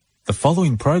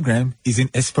following program is in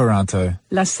Esperanto.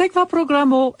 La sekva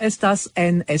programo estas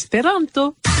en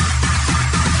Esperanto.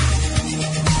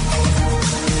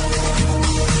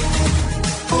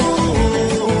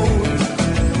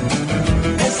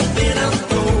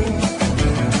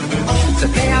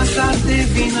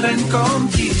 Vin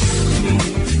renkontis mi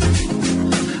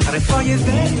refoje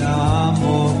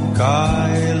vejamo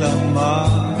kaj la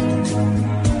mar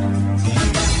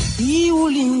iu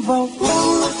lingvo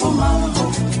majo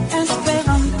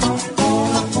Esperanto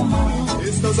majo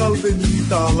estas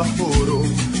alvenita la horo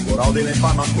por aŭdi ne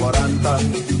fama floranta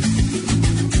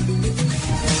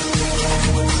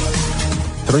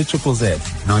Z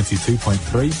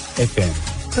 92.3 FM.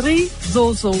 3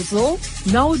 zo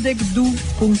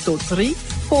 92.3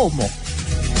 FOMO.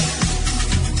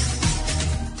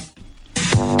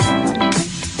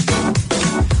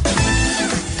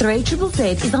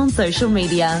 Z is on social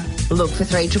media. Look for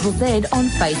 3ZZZ on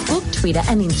Facebook, Twitter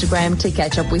and Instagram to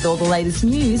catch up with all the latest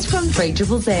news from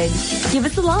 3ZZZ. Give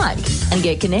us a like and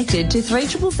get connected to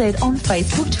 3ZZZ on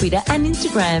Facebook, Twitter and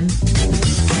Instagram.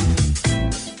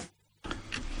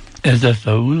 Estas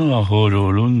la unua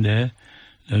horo lunde,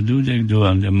 la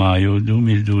 22 de majo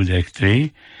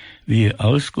 2023, vi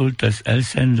aŭskultas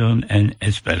elsendon en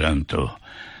Esperanto.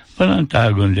 Bonan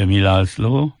tagon de mi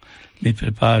Laszlo, mi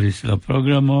preparis la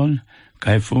programon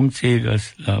kaj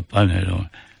funkciigas la panelon.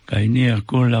 Kaj nia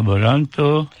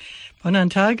kunlaboranto... Bonan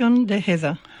tagon de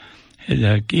Jezer.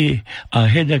 Heda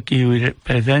kiu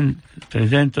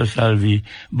prezentos al vi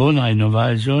bonaj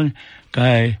novaĵojn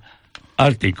kaj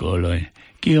artikolojn.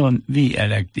 Kion vi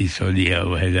elektis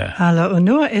hodiaŭ, Heda? La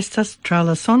unua estas tra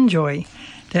la sonĝoj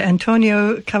de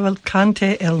Antonio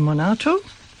Cavalcante el Monato,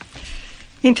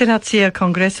 Internacia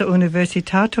Kongresa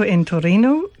Universitato en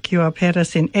Torino, kiu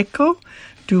aperas en Eko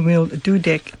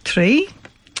 2023,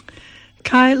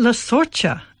 kaj la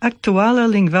sorĉa, aktuala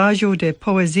lingvaĵo de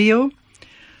poezio,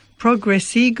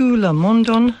 progresigu la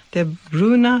mondon de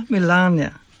Bruna Milani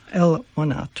el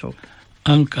Monato.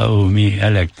 Ankaŭ mi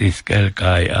elektis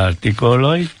kelkaj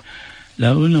artikoloj.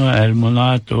 La unua el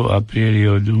Monato,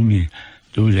 aprilio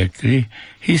 2023,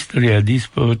 Historia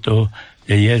disputo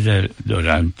de Jezer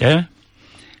Dorante.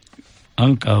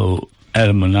 Ankaŭ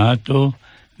el Monato,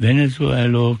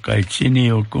 Venezuelo kaj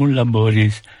Ĉinio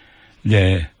kunlaboris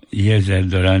de Jezer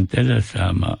Dorante, la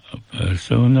sama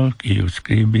persono kiu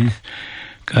skribis,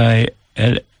 kaj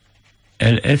el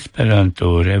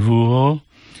Esperanto revuo,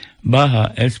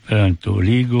 Baha Esperanto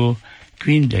Ligo,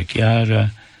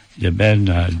 50-jara de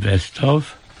Bernhardt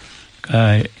Westhof,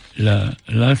 kaj la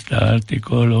lasta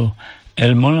artikolo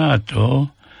el Monato,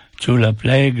 ĉu la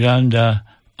plej granda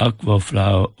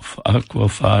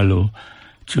akvofalo,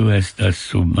 ĉu estas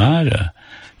submara,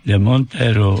 de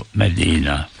Montero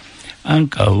Medina.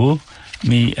 Ankaŭ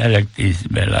mi elektis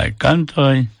belaj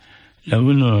kantojn. La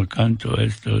unua kanto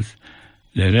estos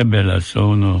de Rebela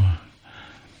sono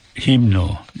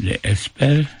Himno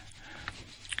Esperanto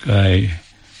kaj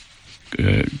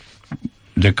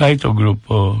de Kajto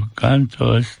grupo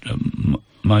Kanto esta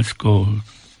Masko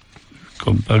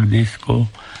kompaktdisko.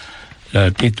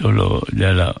 La titolo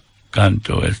de la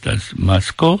kanto estas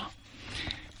Masko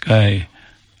kaj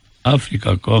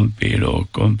Afrika kompilo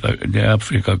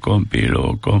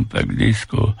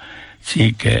kompaktdisko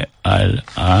Cike al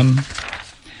am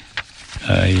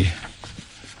kaj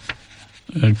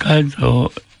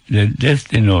kanto de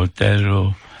Destino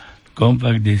Tero,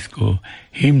 kompaktdisko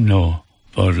Himno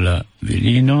por la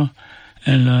virino,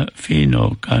 en la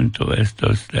fino kanto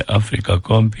estos de Afrika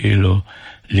kompilo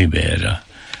Libera.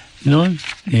 Nun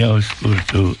ni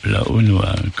aŭskultu la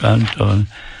unuan kanton,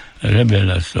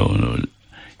 Rebela sono,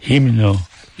 Himno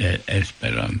de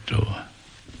Esperanto.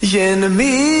 Jen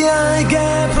miaj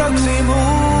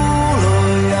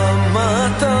geproksimuloj,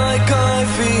 amataj kaj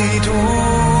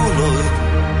fiduloj,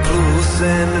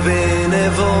 sen vene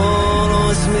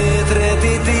volos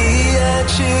metreti tie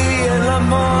ĉi en la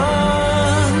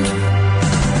mond.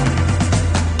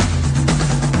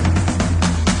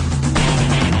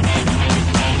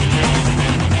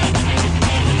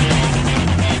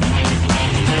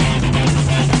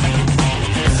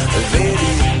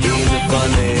 Vedi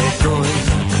infanetoj,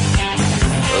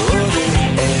 odi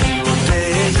en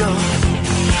botejo,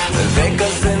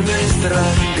 vekas en mi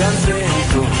strangan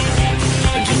sento.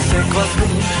 Sekvas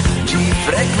min, ĝi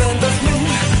frekventas min.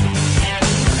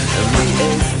 Mi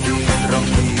estis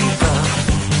rompita,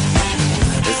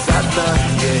 sata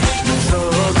je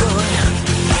mensogoj,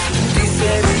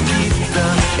 diserigita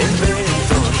en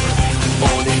venton.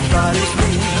 Oni faris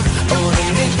min, oni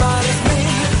ne faris min.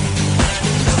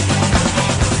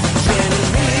 Jen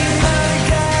miaj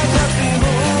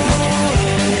geproksimuloj,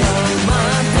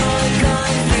 amatoj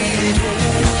kaj fiduloj.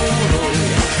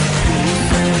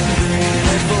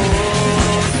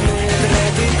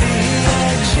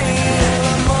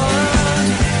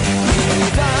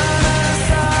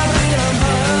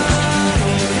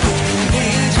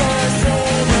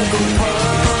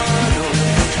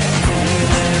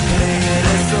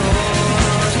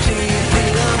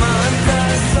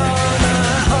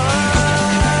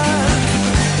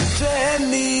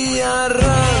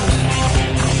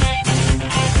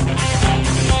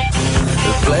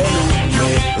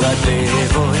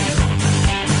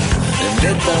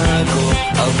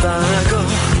 al tago,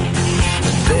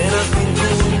 tenas min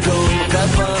punto kaj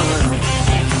pano.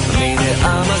 Mi ne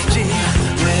amas ĝin,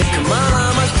 nek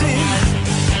malamas ĝin.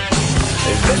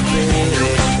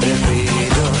 Vespere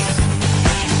revidos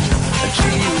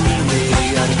ĉiujn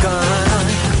miajn kanojn,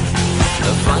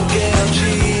 flanke al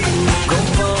ĉiu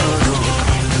kompano.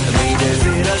 Mi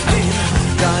deziras ĝin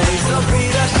kaj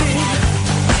sopiras ĝin.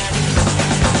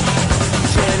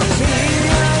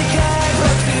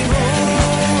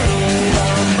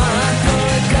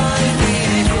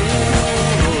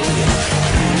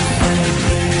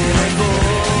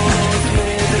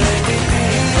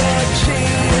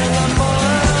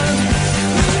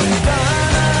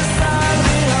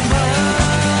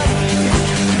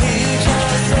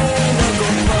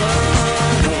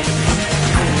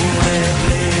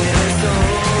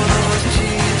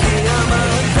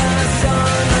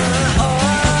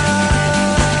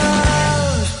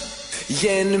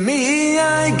 Jen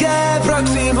miaj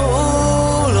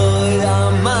geproksimuloj,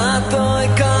 amatoj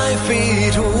kaj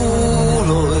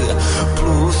fiduoj.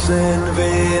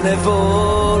 Sempre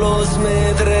vos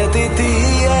vedrete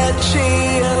tie ĉi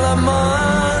en la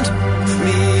mond.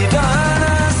 Mi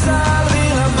danas al vi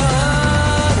la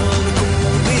manon,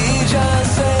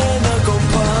 kuniĝas en la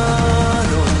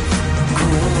kompano.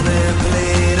 Kune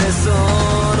plene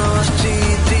sonos ĉi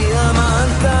tia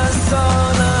amanta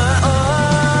sona old.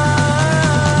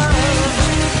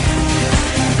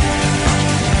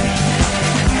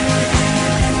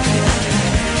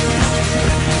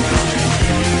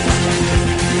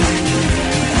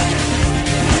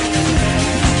 miaj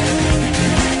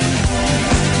geproksimuloj,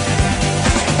 amatoj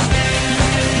kaj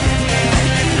fiduloj. Plus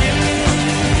en vi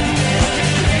ne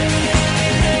volos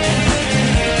medreti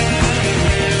tie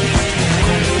ĉi en la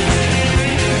mond.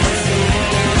 Mi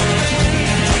danas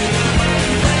al vi la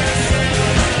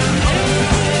manon,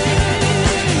 kuniĝas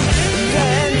en la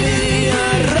kompano.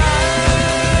 Kune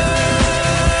plene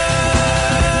sonos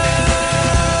ĉi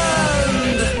tia amanta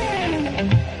sona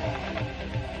old.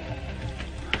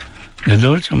 La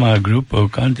dolĉa grupo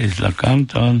cantis la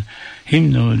canton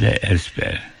Himno de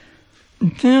Esperanto.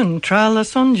 Nun tra la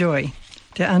sonĝoj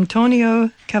de Antonio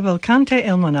Cavalcante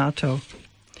el Monato.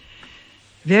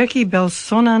 Verki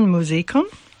belsonan muzikon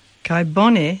kaj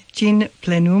bone ĝin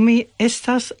plenumi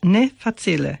estas ne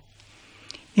facile.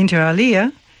 Inter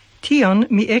alia, tion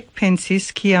mi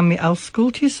ekpensis kiam mi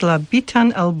aŭskultis la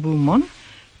bitan albumon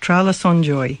Tra la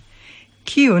sonĝoj,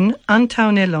 kiun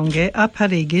antaŭ nelonge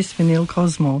aperigis Vinil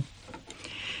Cosmo.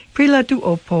 Pri la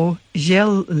duopo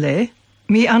Ĵ.Le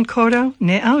mi ankoraŭ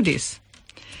ne aŭdis.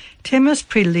 Temas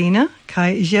pri Lina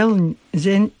kaj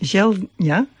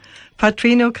Ĵelja,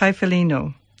 patrino kaj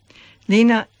filino.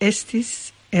 Lina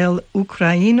estis el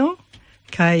Ukraino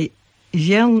kaj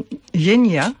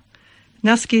Ĵelja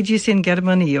naskiĝis en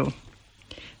Germanio.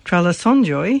 Tra la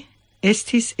sonĝoj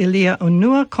estis ilia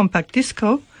unua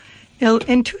kompaktdisko el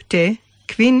entute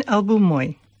 5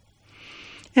 albumoj.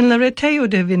 En la retejo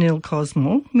de Vinil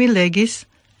Cosmo mi legis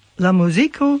la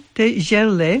muziko de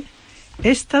Ĵ.Le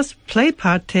estas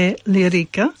plejparte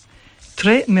lirika,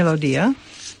 tre melodia,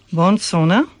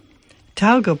 bonsona,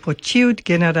 taŭga por ĉiu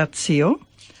generacio,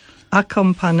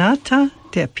 akompanata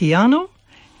de piano,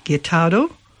 gitaro,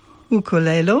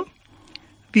 ukulelo,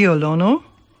 violono,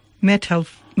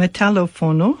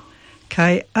 metalofono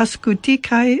kaj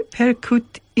aŭskultikaj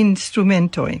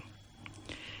perkutinstrumentoj.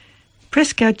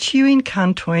 Preskaŭ ĉiujn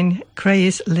kantojn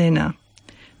kreis Lena,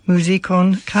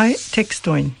 muzikon kaj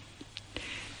tekstojn.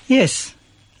 Jes,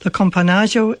 la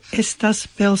komponaĵo estas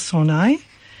belsonaj,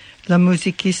 la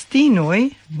muzikistinoj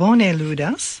bone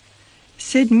ludas,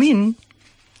 sed min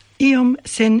iom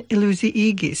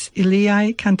seniluziigis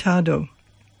iliaj kantado.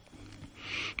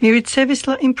 Mi ricevis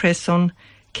la impreson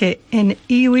ke en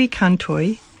iuj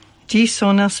kantoj ĝi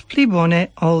sonas pli bone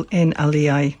ol en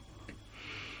aliaj.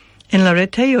 En la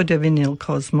retejo de Vinil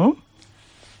Cosmo,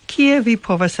 kie vi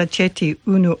povas aĉeti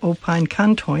unuopajn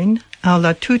kantojn aŭ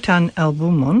la tutan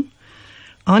albumon,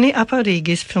 oni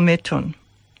aperigis filmeton.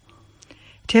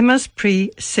 Temas pri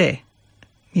Se,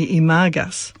 mi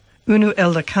imagas, unu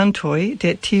el la kantoj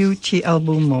de tiu ĉi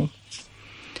albumo.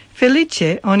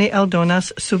 Feliĉe oni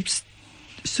aldonas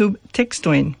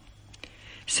subtekstojn.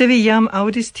 Se vi jam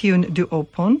aŭdis tiun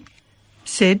duopon,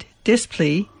 sed des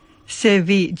pli, se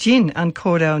vi ĝin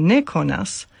ankoraŭ ne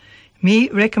konas, mi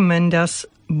rekomendas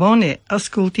bone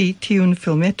aŭskulti tiun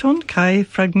filmeton kaj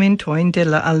fragmentojn de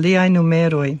la aliaj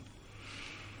numeroj.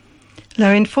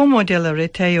 La informo de la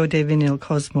retejo de Vinil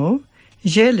Cosmo,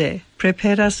 Ĵ.Le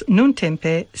preparas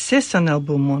nuntempe 6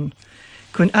 albumon,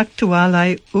 kun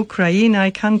aktualaj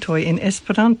ukrainaj kantoj en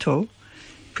Esperanto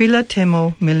pri la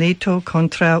temo milito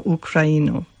kontraŭ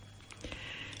Ukraino.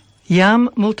 Jam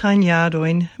multajn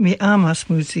jarojn mi amas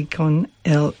muzikon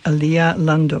el alia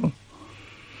lando.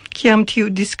 Kiam tiu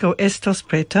disco estos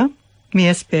preta, mi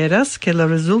esperas che la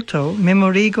resulto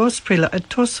memorigos pri la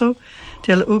etoso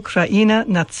de la Ukraina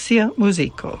nacia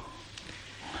musico.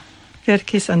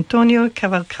 Verkis Antonio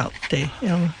Cavalcante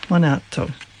el Monato.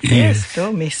 Yes.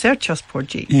 Do mi serĉas por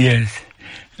ĝi. Yes.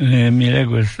 Mi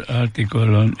legos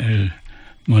artikolon el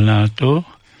Monato,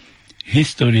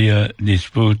 Historia,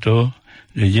 disputo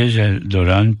de Jezer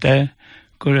Dorante,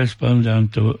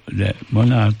 correspondanto de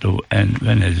Monato en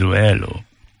Venezuelo.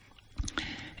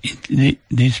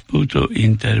 Disputo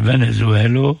inter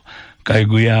Venezuelo kaj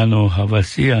Gujano havas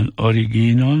sian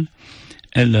originon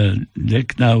en la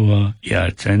 19.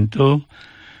 jarcento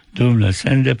dum la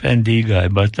sendependigaj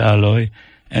bataloj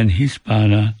en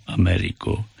Hispana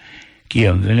Ameriko,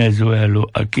 kiam Venezuelo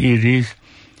akiris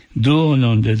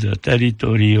duonon de la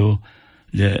teritorio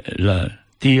de la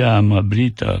tiama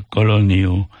brita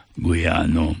kolonio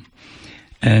Gujano.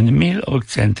 En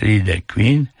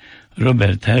 1835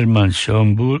 Robert Herman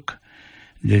Schomburg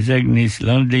desegnis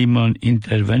landlimon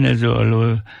inter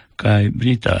Venezuelo kaj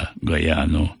Brita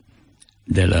Gujano,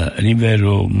 de la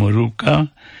rivero Moruca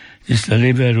ĝis la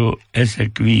rivero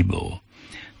Esequibo.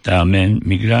 Tamen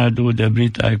migrado de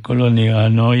britaj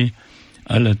kolonianoj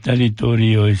al la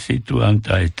teritorioj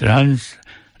situantaj trans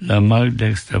la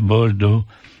maldekstra bordo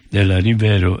de la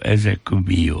rivero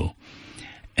Esequibio.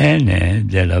 Ene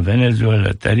de la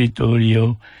Venezuela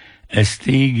teritorio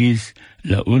estigis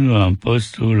la unuan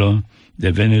postulon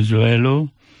de Venezuelo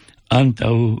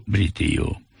antaŭ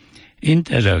Britio.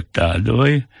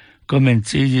 Interaktadoj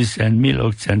komenciĝis en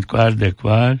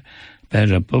 1844 per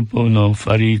la propono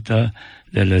farita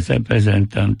de la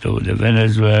reprezentanto de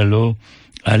Venezuelo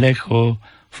Alejo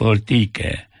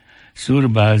Fortique,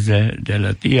 surbase de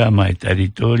la tiamaj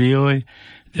teritorioj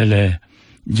de la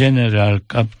general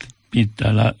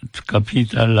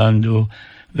capitalando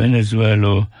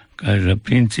Venezuelo kaj la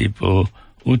principo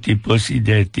uti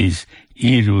possidetis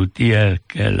iru tiel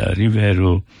ke la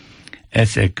rivero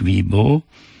Esequibo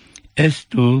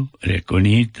estu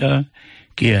rekonita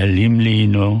kiel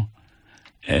limlino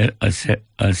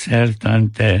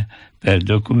asertante per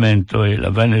dokumentoj la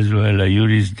Venezuela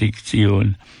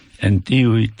jurisdikcion en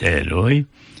tiuj teroj,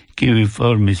 kiuj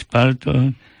formis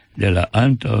parton de la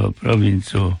antaŭa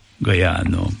provinco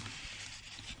Gujano.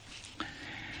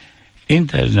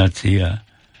 Internacia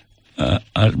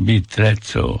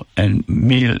arbitreco en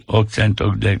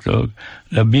 1880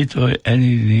 la bitoj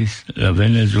eniris la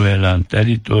venezuelan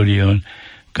teritorion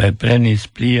kaj prenis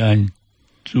pliajn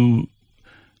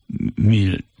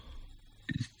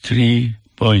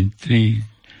 3.3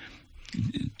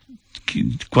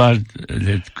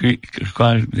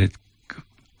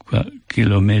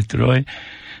 kilometroj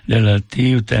de la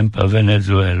tiutempa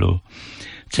Venezuelo,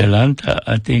 celanta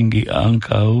atingi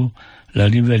ankaŭ la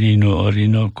riverino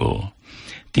Orinoco.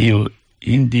 Tio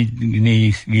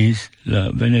indignigis la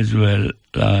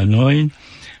venezuelanojn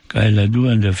kaj la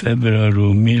 2 de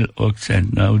februaro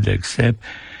 1897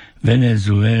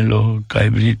 Venezuelo kaj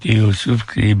Britio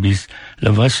subskribis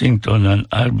la Washingtonan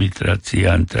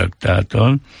arbitracian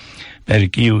traktaton, per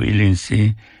kiu ilin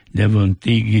si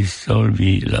devontigis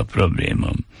solvi la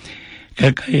problemon.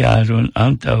 Kelkaj jaron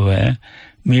antaŭe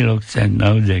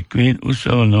 1895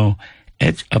 Usono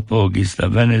eĉ apogis la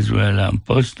venezuelan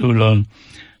postulon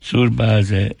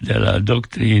surbase de la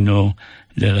doktrino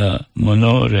de la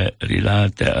monore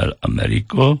rilate al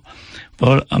Ameriko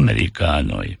por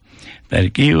amerikanoj, per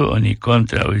kiu oni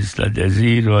kontraŭis la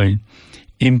dezirojn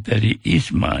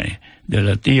imperiismaj de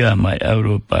la tiamaj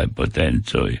eŭropaj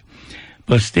potencoj.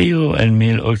 Post tio en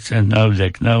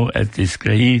 1899 estis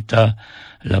kreita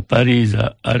la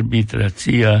Pariza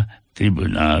arbitracia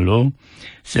tribunalo,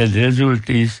 sed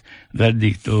rezultis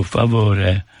verdikto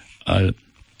favore al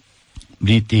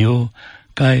Britio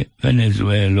kaj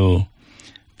Venezuelo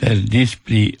per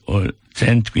displi ol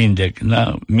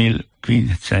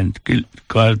 159.500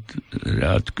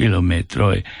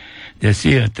 kvadratkilometroj de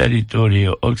sia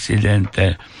teritorio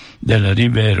okcidente de la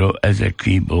rivero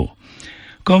Esequibo.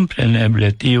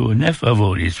 Compreneble tiu ne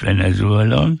favoris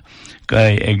Venezuelon,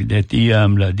 kaj ekde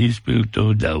tiam la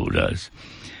disputo daŭras.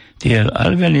 Tiel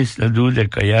alvenis la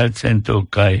 20. jarcento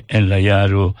kaj en la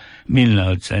jaro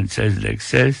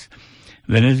 1966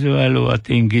 Venezuelo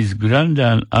atingis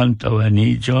grandan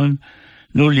antaŭeniĝon,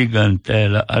 nuligante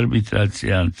la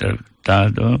arbitracian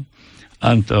traktadon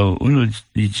antaŭ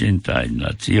unuiĝintaj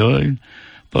nacioj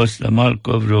post la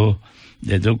malkovro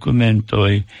de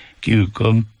dokumentoj kiuj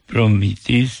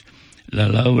kompromitis la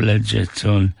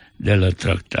laŭleĝecon de la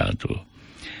traktado.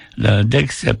 La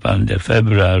 17. de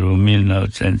februaro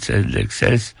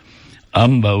 1966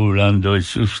 ambaŭ landoj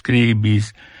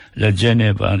subskribis la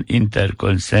Ĝenevan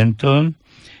interkonsenton,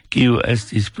 kiu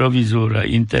estis provizora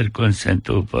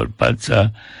interkonsento por paca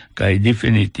kaj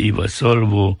definitiva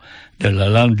solvo de la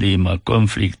landlima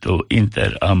konflikto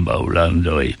inter ambaŭ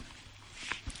landoj.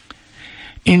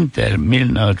 Inter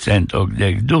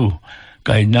 1982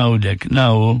 kaj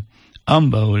 1999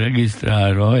 ambaŭ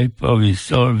registraroj povis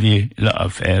solvi la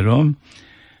aferon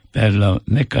per la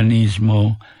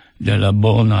mekanismo de la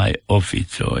bonaj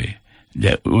oficoj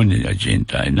de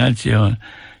Unuiĝintaj Nacioj,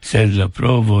 sed la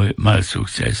provoj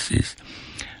malsukcesis.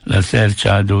 La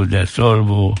serĉado de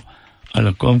solvo al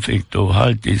la konflikto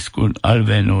haltis kun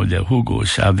alveno de Hugo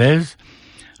Chávez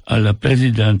al la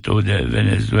prezidanto de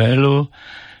Venezuelo,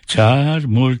 ĉar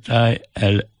multaj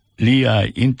el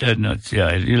liaj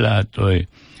internaciaj rilatoj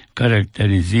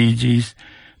karakteriziĝis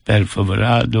per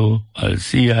favorado al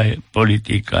siaj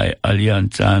politikaj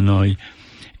aliancanoj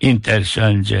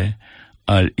interŝanĝe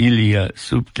al ilia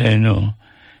subteno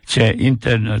ĉe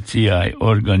internaciaj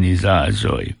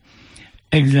organizaĵoj.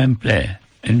 Ekzemple,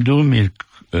 en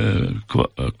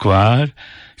 2004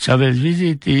 Chávez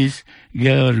vizitis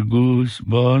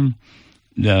Georgusborn,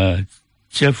 la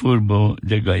ĉefurbo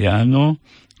de Gujano,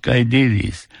 kaj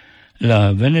diris: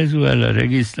 la Venezuela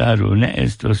registaro ne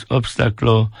estos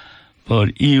obstaklo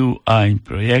por iu ajn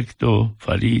projekto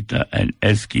farita en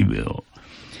Esquivel,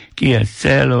 kies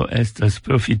celo estas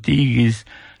profitigis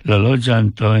la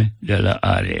loĝantoj de la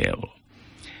areo.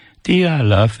 Tia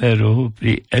la afero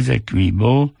pri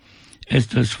Esequibo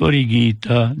estas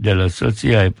forigita de la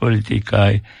sociaj,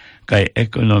 politikaj kaj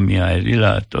ekonomiaj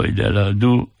rilatoj de la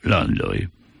du landoj.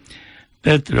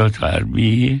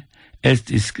 Petrocarbi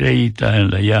estis kreita en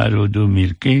la jaro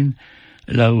 2015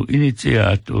 laŭ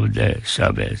iniciato de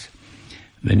Chávez.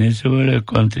 Venezuelo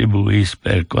contribuis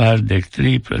per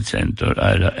 43%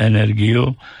 a la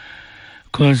energio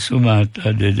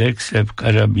consumata de 17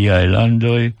 karabiaj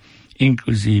landoj,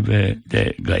 inclusive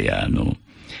de Gujano.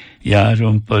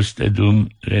 Jaron poste dum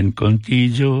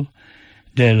renkontiĝo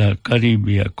de la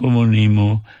Karibia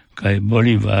Komunimo kaj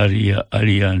Bolivaria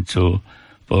Alianco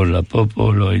por la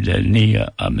popoloj de nia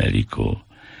Ameriko.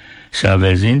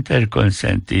 Chávez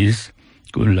interkonsentis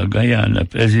kun la gajana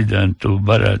prezidanto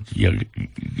Bernhardt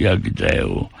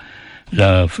Westhof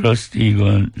la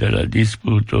frostigon de la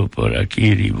disputo por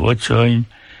akiri voĉojn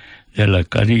de la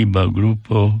Kariba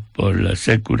grupo por la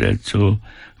sekureco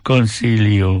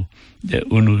Konsilio de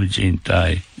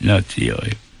Unuiĝintaj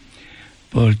Nacioj.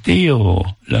 Por tio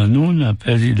la nuna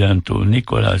prezidanto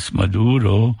Nicolás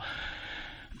Maduro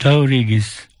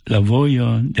daŭrigis la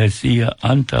vojon de sia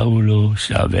antaŭulo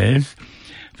Chávez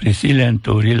pri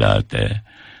silento rilate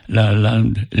la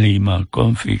landlima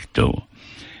konflikto.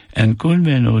 En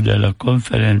kunveno de la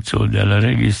konferenco de la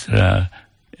registra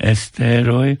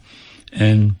esteroj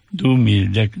en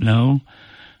 2019,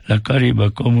 la Kariba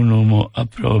Komunumo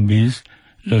aprobis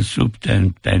la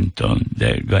subtenpenton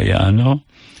de Gujano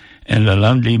en la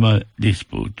landlima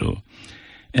disputo.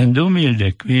 En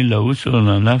 2015 la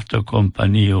usona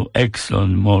naftokompanio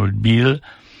ExxonMobil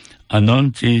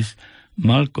anoncis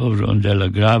malkovron de la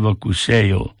grava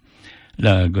kuŝejo.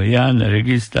 La gujana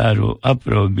registaro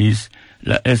aprobis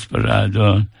la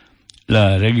esperadon,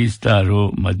 la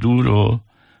registaro Maduro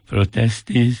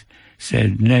protestis,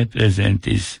 sed ne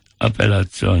prezentis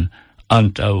apelacon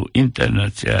antaŭ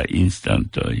internaciaj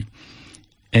instantoj.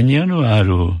 En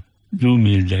januaro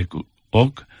 2010,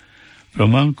 pro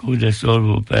manko de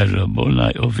solvo per la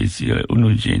bonaj oficioj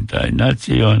Unuiĝintaj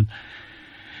Nacioj,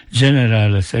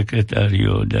 generala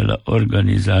sekretario de la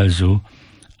organizaĵo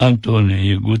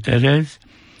Antonio Guterres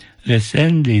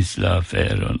resendis la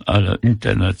aferon al la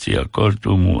Internacia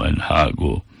Kortumo en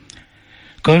Hago.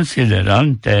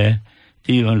 Konsiderante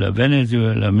tion, la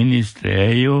Venezuela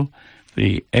ministrejo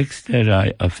pri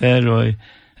eksteraj aferoj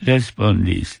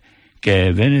respondis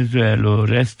ke Venezuelo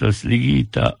restos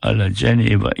ligita al la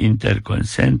Ĝeneva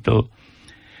interkonsento,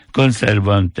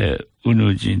 konservante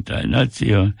Unuiĝintaj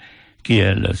Nacioj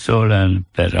kiel la solan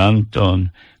peranton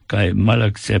kaj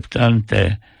malakceptante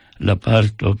la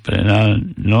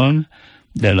partoprenanon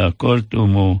de la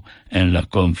kortumo en la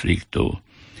konflikto.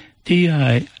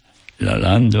 Tiaj la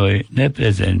landoj ne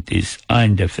prezentis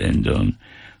ajn defendon,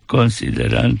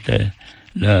 konsiderante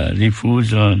la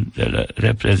rifuzon de la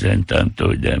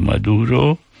reprezentantoj de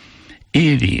Maduro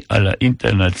iri al la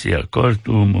internacia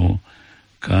kortumo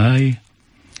kaj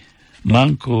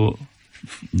manko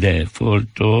de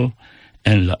forto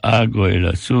en la ago e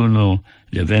la sono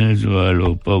de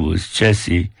Venezuelo povus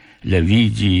ĉesi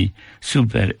leviĝi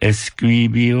super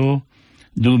Esquibio,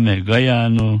 dume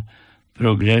Gujano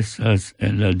progresas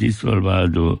en la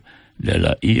disvolvado de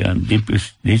la iam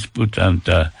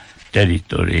disputanta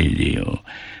teritorio,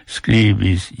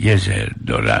 skribis Jezer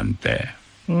Dorante.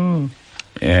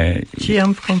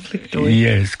 Ciam conflicto.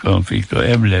 Yes, conflicto,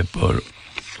 eble por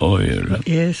oil.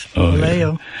 Yes,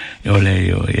 oleo.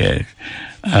 Oleo, yes.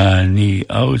 Ni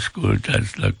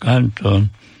auscultas la canton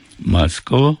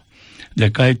Masko,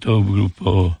 de Kajto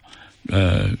grupo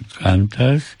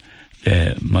cantas,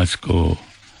 de Masko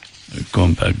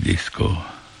kompaktdisko.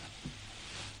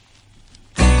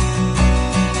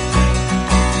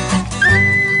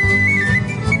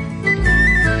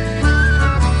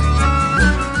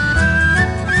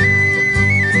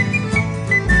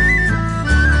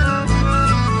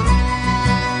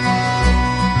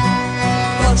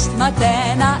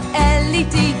 Matena el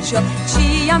litigio,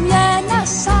 ciam jena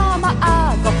sama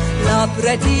ago, la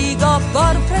pretigo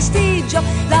por prestigio,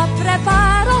 la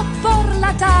preparo por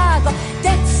la tago,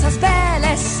 decas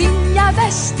bele signa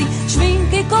vesti,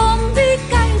 schminki combi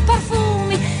kai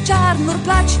parfumi, char nur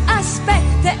plac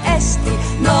aspette esti,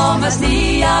 nomas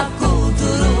nia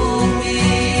culturumi.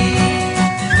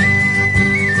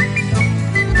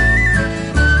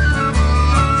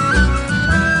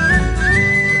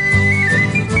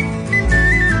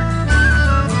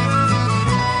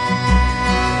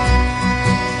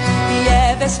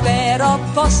 Spero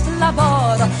post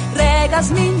laboro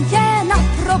regas min jena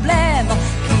problemo,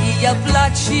 kia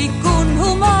placi kun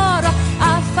humoro,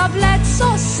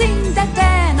 affablezzo sin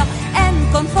deteno, en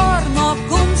conformo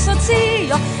kun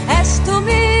socio, estu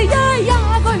mia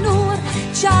jago nur,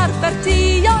 char per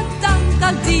tio dank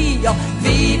al Dio,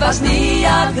 vivas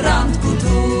nia grand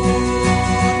kultur.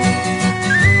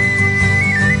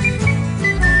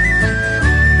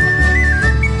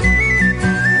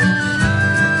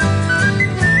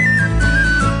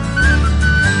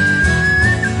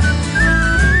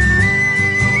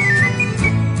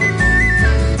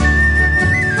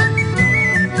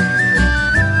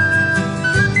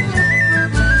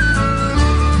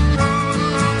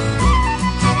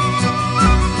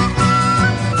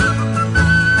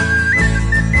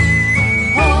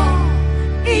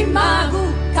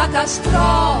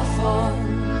 Catastrofon,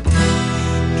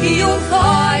 kiun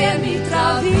foje mi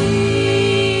travivis,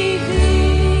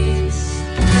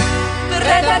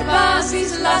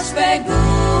 preterpasis la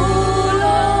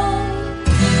spegulon,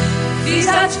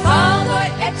 vizaĝfaldoj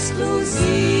ekskluzivis.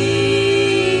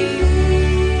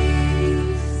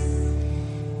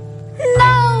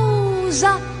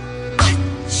 Naŭza,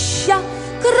 aĉa,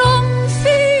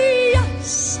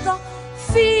 kronfiasko,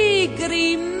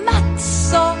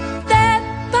 figrimazzo,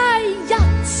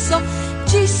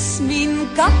 ĝis min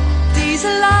kaptis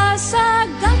la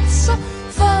sagazzo,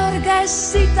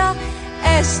 forgesita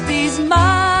estis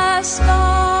Masko.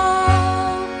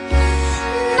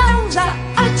 Naŭza,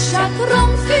 aĉa,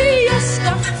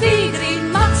 kronfiasko,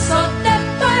 figrimazzo de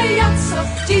pajazzo,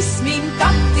 ĝis min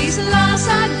kaptis la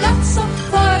sagazzo,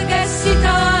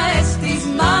 forgesita estis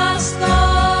Masko.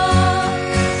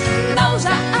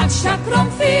 Naŭza, aĉa,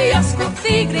 kronfiasko,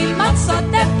 figrimazzo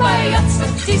de pajazzo,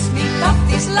 ĝis min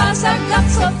kaptis la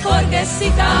sagazzo,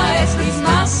 forgesita estis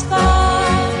Masko.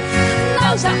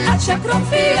 Naŭza, aĉa,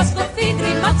 kronfiasko,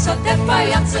 figrimazzo de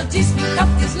pajazzo, ĝis min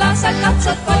kaptis la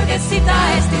sagazzo, forgesita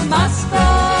estis Masko.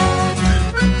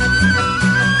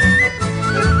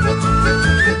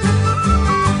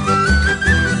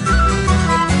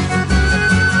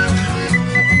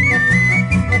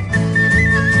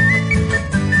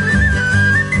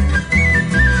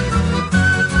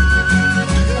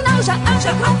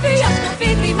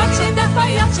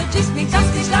 Pajaco, ĝis min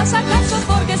kaptis la sagazzo,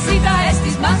 forgesita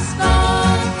estis Masko.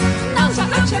 Naŭza,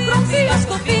 aĉa,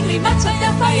 kronfiasko, figrimazzo de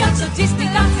pajaco, ĝis min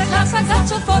kaptis la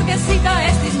sagazzo, forgesita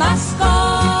estis Masko.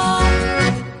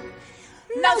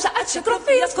 Naŭza, aĉa,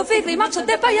 kronfiasko, figrimazzo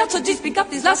de pajaco, ĝis min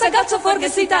kaptis la sagazzo,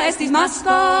 forgesita estis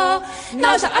Masko.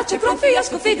 Naŭza, aĉa,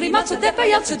 kronfiasko, figrimazzo de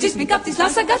pajaco, ĝis min kaptis la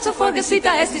sagazzo,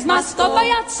 forgesita estis Masko.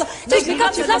 Pajaco, ĝis min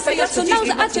kaptis la sagazzo,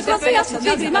 naŭza, aĉa, kronfiasko,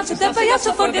 figrimazzo de pajaco,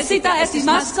 forgesita estis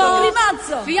Masko.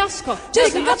 Fiasko, ĝis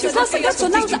min kaptis la sagazzo,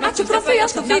 naŭza, aĉa,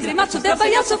 kronfiasko, figrimazzo de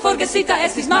pajaco, forgesita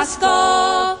estis Masko.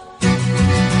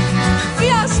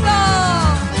 Fiasko!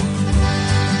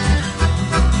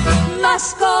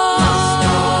 Masko!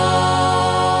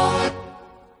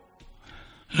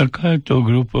 La Kajto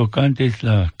grupo cantis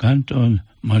la canton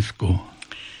Masko.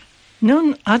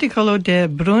 Nun articolo de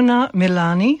Bruna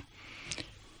Milani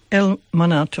el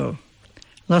Monato.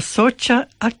 La sorĉa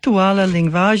aktuala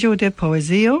lingvaĵo de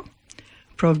poezio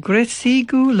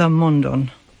progresigu la mondon.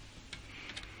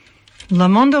 La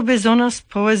mondo bezonas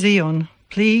poezion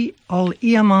pli ol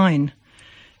iam ajn,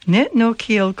 ne nur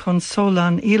kiel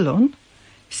konsolan ilon,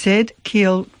 sed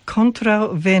kiel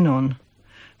kontraŭvenon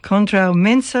contra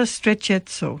mensa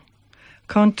strecezzo,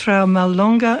 contra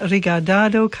mallonga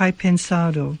rigardado kai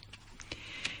pensado.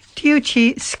 Tiu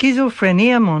ci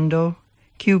schizofrenia mondo,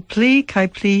 kiu pli kai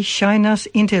pli shainas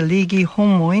interligi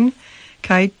homoin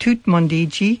kai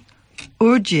tutmondigi,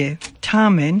 urge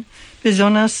tamen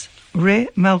bezonas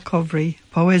malkovri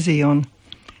poezion,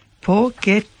 po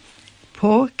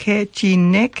che ci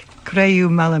nec creu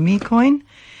malamikoin,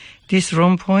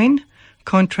 disrompoin,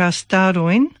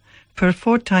 contrastadoin, per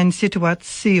fortain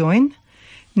situatioin,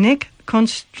 nec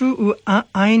construu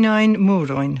ainain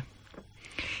muroin.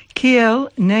 Kiel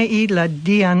nei la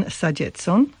dian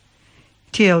sagetson,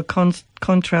 tiel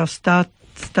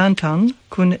contrastantan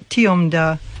cun tiom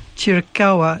da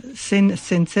circaua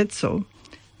sensetso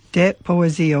de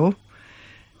poesio,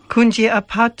 cun gia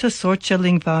apata sorĉa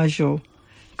lingvaĵo,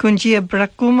 cun gia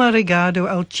bracuma rigado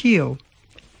al cio,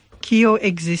 cio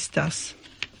existas,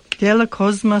 de la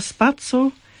cosma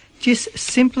spazio gis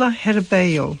simpla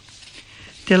herbejo,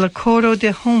 de la coro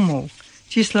de homo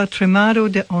gis la tremado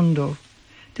de ondo,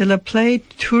 de la plei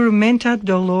turmenta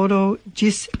doloro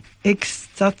gis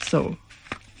extazo.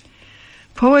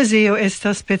 Poesio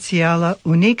estas speciala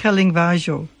unica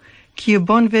lingvaĵo, kiu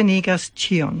bonvenigas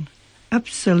cion,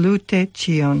 absolute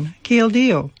cion, kiel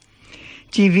Dio.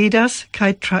 Gi vidas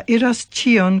kai trairas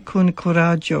cion cun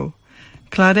coraggio,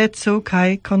 clarezzo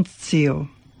kai conscio.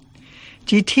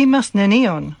 Gi timas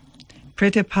nenion,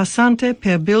 prete passante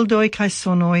per bildoi kai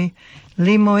sonoi,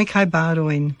 limoi kai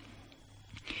baroin.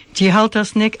 Gi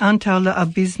haltas nec antau la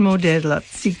abismo de la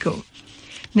psico,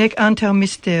 nec antau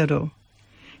mistero.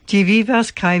 Gi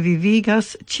vivas kai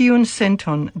vivigas ciun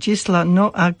senton gis la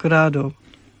no agrado.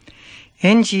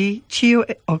 En gi cio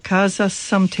ocasas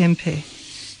samtempe,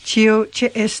 cio ce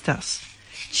estas,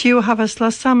 cio havas la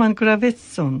saman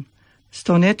gravetson,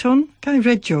 stoneton kai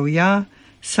regio ja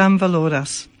sam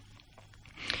valoras.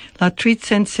 La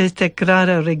 360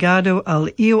 grada regado al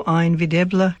io ein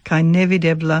videbla kai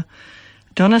nevidebla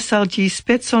donas al gi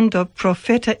spezon do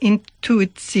profeta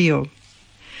intuitio.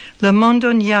 La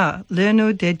mondon ja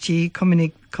lernu de gi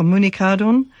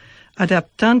comunicadon,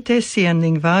 adaptante sian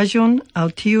lingvaĵon al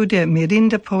tiu de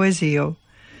mirinda poesio,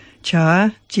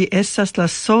 ĉar gi estas la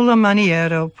sola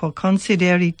maniero por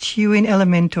konsideri ĉiujn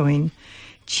elementojn,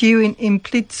 ĉiujn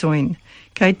implicojn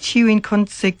kaj ĉiujn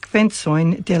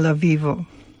konsekvencojn de la vivo.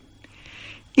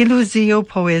 Iluzio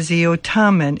poesio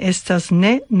tamen estas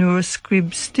ne nur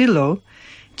skribstilo,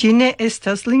 gi ne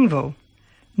estas lingvo.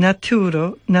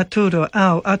 Naturo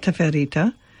au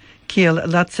arteferita, kiel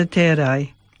la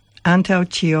ceterai. Antau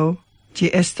cio, gi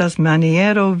estas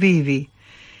maniero vivi,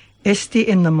 esti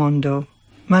in la mondo,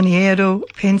 maniero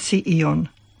pensi ion,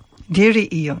 diri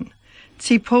ion,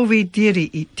 ci povi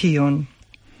diri tion.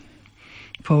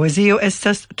 Poesio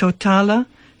estas totala,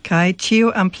 kai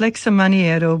cio amplexa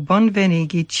maniero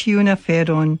bonvenigi ciun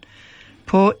aferon,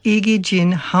 po igi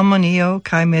gin harmonio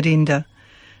kai mirinda.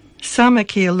 Same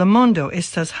kiel la mondo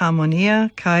estas harmonia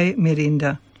kai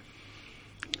mirinda.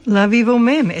 La vivo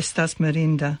mem estas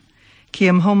mirinda,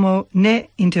 kiam homo ne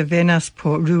intervenas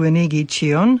por ruinigi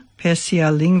cion per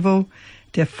sia lingvo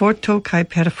de forto kai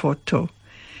per forto,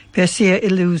 per sia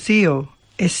illusio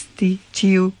esti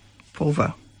ciu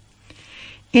pova.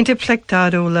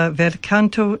 Interplectado la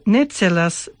vercanto ne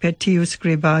celas per tiu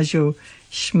scribajo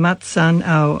schmatzan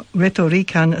au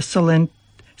retorican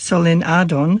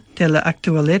solenadon de la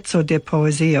actualezzo de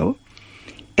poesio,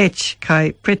 ec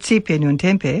kai precipe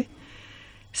nuntempe,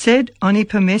 sed oni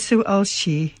permesu al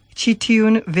ci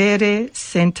tiun vere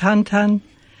sentantan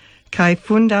kai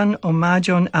fundan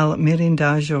omagion al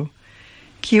mirindajo,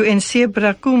 kiu en sia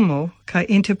bracumo kai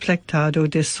interplectado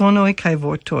de sonoi kai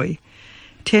vortoi,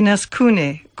 tenas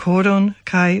cune coron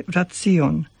kai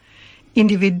ration,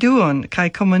 individuon kai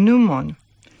communumon,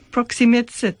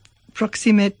 proximetson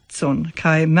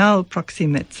kai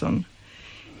malproximetson,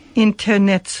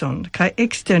 internetson kai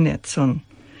externetson,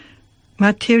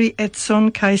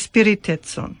 materietson kai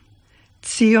spiritetson,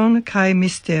 cion kai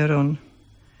misteron.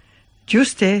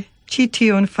 Giuste ci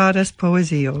tion faras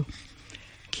poesio,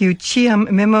 kiu ciam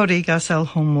memorigas al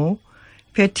homo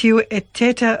per tiu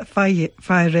eteta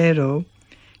faerero,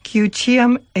 kiu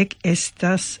ciam ec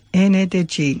estas ene de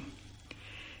gi,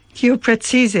 kiu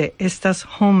precise estas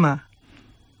homa.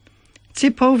 Ci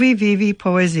povi vivi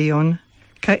poesion,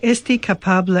 ca esti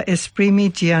capabla esprimi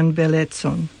gian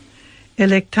belezzon,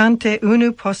 electante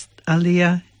unu post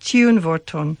alia ciun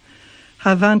vorton,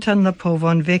 havantan la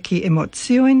povon veci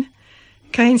emotioin,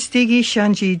 ca instigi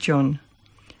shangigion,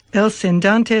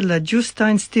 elsendante la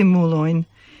justain stimuloin,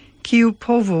 kiu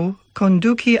povu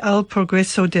conduci al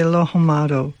progresso de lo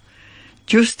homaro.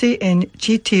 Giusti en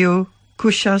citiu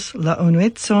cushas la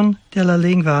unuetson de la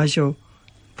lingvajo,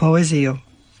 poezio.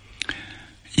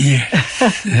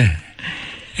 Yes.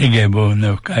 Ege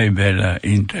bona kaj bela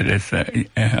interesa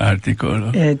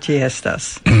artikolo. Ĝi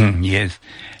estas. Yes.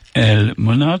 El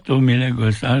Monato mi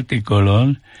legos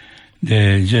artikolon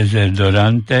de Jezer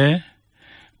Dorante,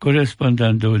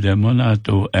 correspondanto de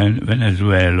Monato en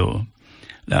Venezuelo.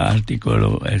 La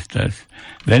artikolo estas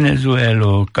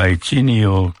Venezuelo kaj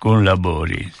Ĉinio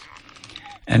kunlaboris.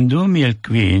 En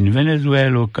 2005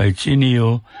 Venezuelo kaj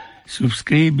Ĉinio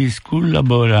subscribis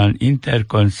kunlaboran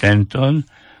interkonsenton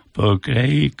por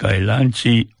krei kaj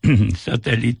lanĉi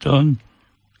sateliton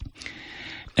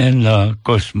en la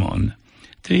kosmon.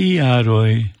 3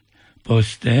 jaroj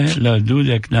poste, la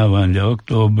 29 de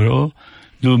oktobro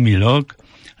 2008,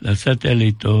 la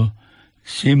satelito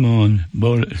Simon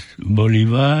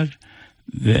Bolivar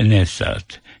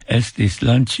Venesat estis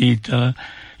lanĉita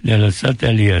de la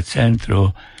satelia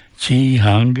centro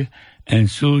Qihang en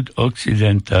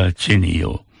sud-okcidenta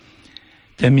Ĉinio.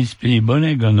 Temis pri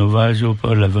bonega novaĵo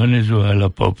por la venezuela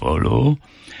popolo,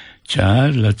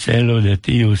 ĉar la celo de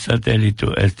tiu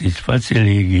satelito estis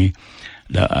faciligi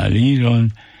la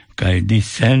aliron kaj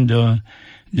dissendon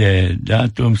de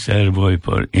datumservoj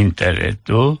por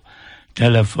interreto,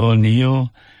 telefonio,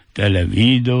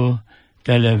 televido,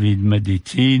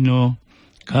 televidmedicino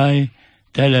kaj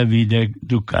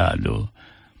televidedukado.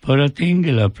 Por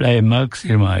atingi la plej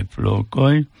maksimaj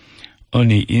lokoj,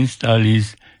 oni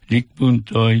instalis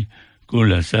ligpuntoj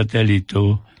kun la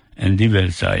satelito en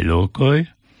diversaj lokoj,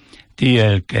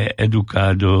 tiel ke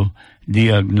edukado,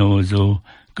 diagnozo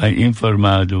kaj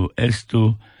informado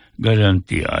estu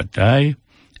garantiataj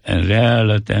en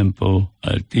reala tempo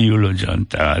al tiu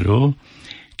loĝantaro,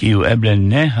 kiu eble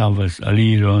ne havas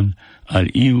aliron al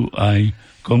iu ajn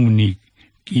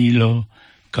komunikilo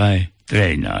kaj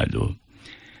trejnado.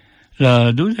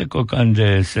 La 22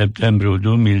 de septembro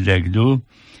 2012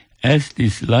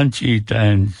 estis lanĉita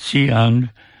en Xi'an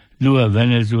dua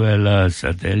venezuela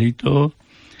satelito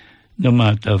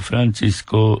nomata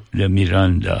Francisco de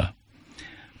Miranda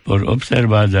por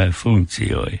observadaj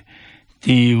funkcioj.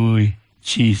 Tiuj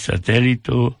ĉi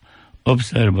satelito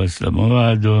observas la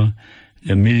movadon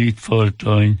de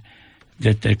militfortojn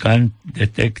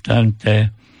detektante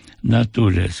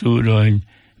naturrezurojn,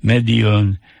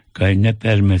 medion kaj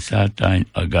nepermesatajn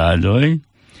agadojn,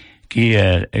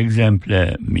 kiel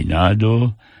ekzemple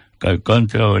minado kaj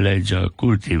kontraŭleĝa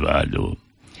kultivado.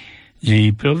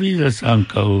 Ĝi provizas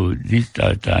ankaŭ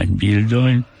distatajn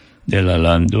bildojn de la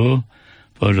lando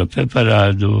por la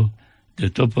preparado de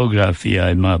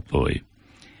topografiaj mapoj.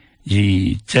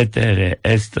 Ĝi cetere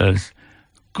estas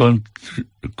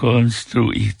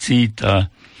konstruita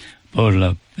por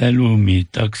la pelumi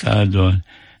taksadon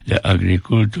de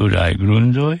agrikulturaj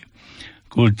grundoj,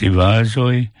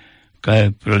 kultivaĵoj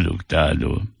kaj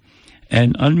produktado.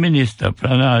 En administra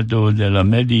planado de la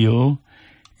medio,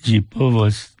 ĝi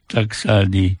povos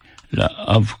taksadi la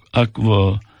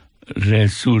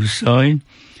akvoresursojn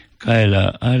kaj la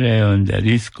areon de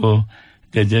risko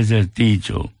de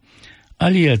dezertiĝo.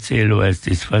 Alia celo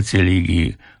estis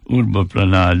faciligi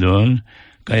urboplanadon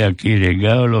kaj akiri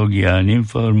geologian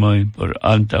informojn por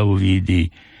antaŭvidi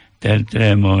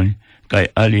tertremojn kaj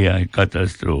aliaj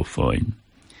katastrofojn.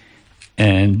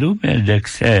 En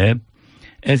 2017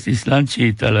 estis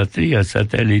lanĉita la 3.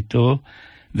 satelito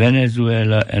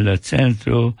Venezuela en la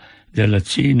centro de la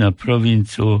ĉina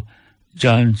provinco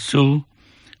Jiangsu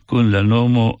kun la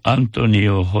nomo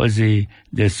Antonio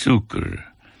de Sucre.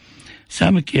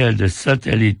 Same kiel de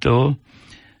satelito,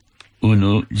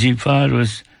 ĝi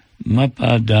faros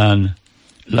mapadan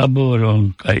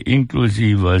laboron kaj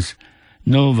inkluzivas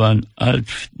novan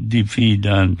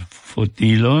altdifidan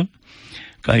fotilon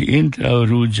kaj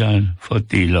intraŭruĝan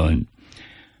fotilon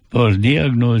por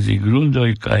diagnozi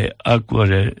grundoj kaj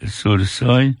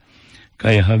akvoresursojn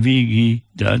kaj havigi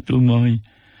datumojn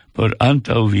por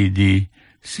antaŭvidi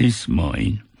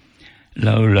sismojn.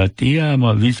 Laŭ la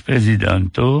tiama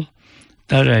vicprezidanto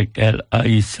Tarek El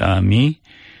Aissami,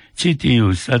 ĉi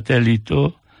tiu satelito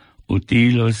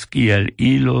utilos kiel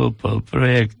ilo por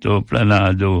projekto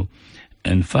planado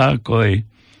en fakoj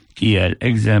kiel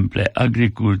ekzemple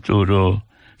agrikulturo,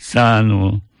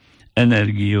 sano,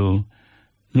 energio,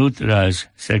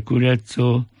 nutraĵ-sekureco,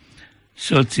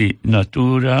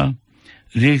 soci-natura,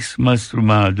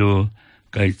 riskmastrumado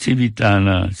kaj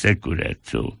civitana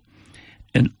sekureco.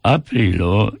 En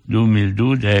aprilo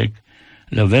 2020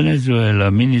 la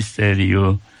Venezuela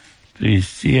Ministerio pri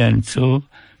Scienco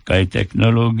kaj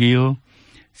Teknologio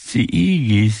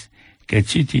sciigis ke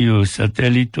ĉi tiu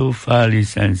satelito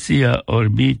falis en sia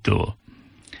orbito.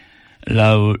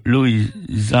 Laŭ Luis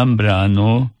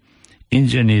Zambrano,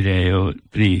 inĝenierejo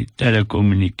pri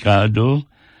telekomunikado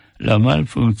la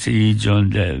malfunkciiĝon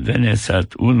de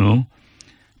Venesat 1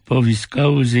 povis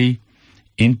kaŭzi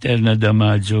interna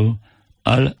damaĝo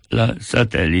al la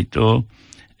satelito,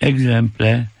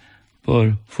 ekzemple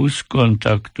por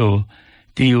fuskontakto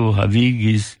tiu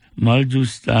havigis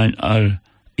malĝustajn al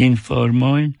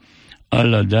informojn al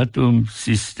la datum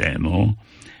sistemo,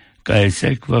 kaj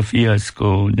sekva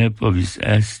fiasko ne povis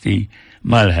esti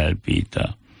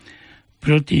malhelpita.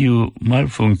 Pro tiu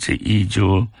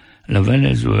malfunkciiĝo la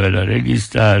Venezuela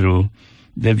registaro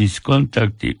devis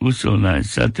kontakti usonan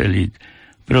satelit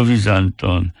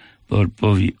provizanton por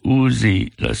povi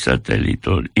uzi la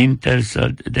sateliton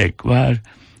Intersat 4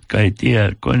 kaj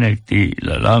tiel konekti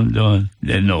la landon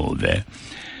denove.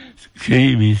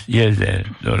 Skribis Jezer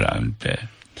Dorante.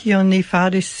 Kion ni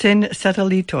faris sen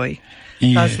satelitoj?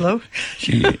 Laszlo?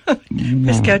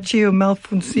 Preskaŭ ĉio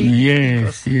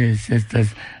malfunkciis. Yes, estas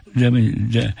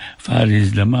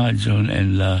faris damaĝon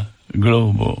en la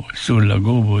globo, sur la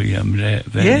globo jam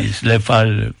venis,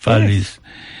 falis.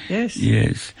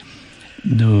 Yes.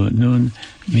 Nun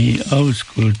mi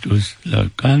aŭskultus la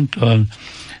kanton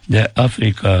de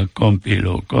Afrika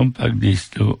kompilo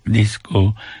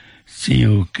kompaktdisko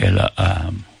Sciu ke la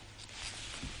amo.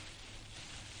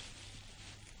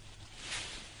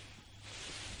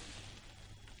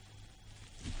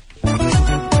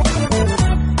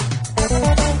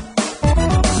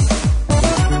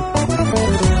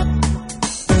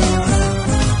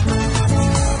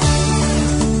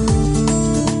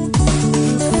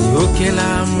 Que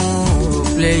l'amour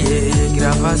playe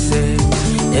gravasse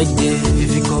et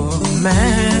devi come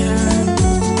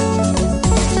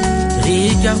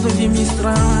Ricardo vi mi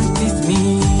strantis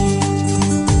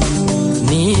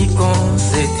ni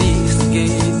consentis che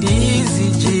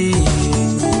disigi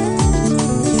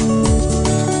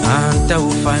anta u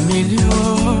familio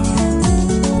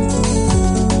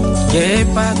che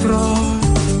patro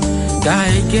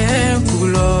kai che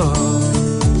culo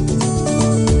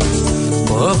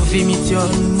por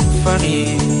vimition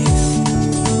faris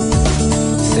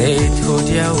sed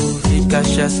hodiaŭ vi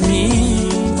kaŝas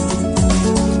min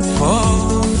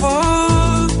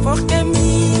for que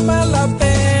mi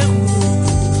malaperu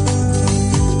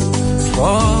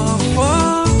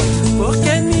for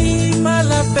que mi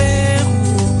malaperu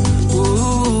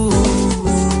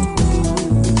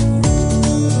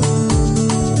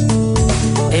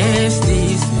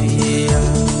estis via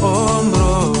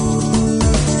ombro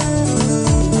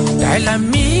kaj la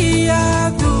mia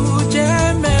du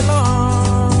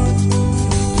ĝemelon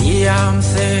iam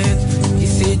sed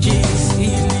disiĝis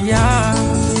ilia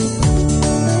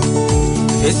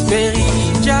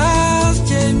esperiĝas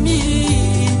ĉe mi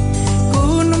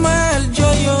kun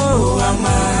malĝojo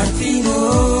amatino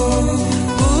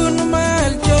kun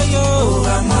malĝojo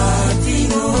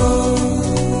amatino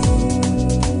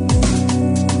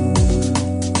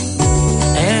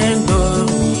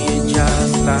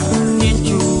endormiĝas la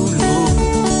riĉulo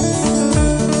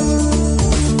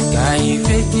kaj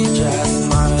vekiĝas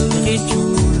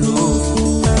malriĉulo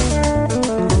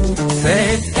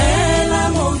sed el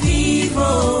amor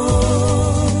vivo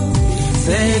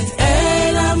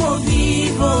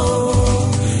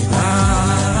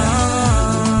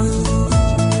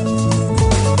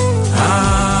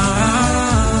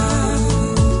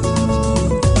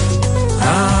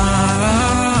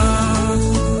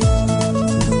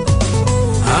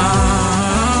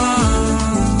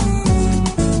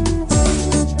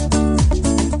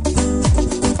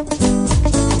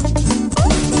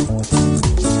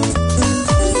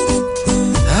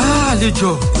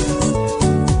Lijo,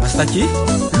 hasta aquí,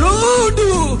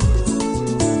 Ludo.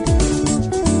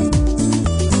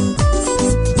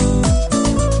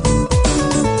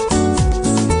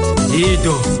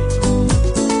 Ido,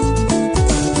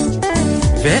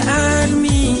 ve al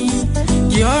mi,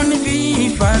 Dion vi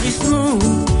faris nu,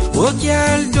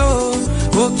 Okialdo,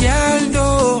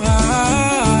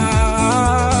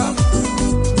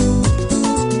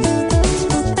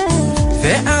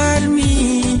 ve al mi,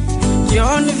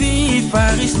 Dion vi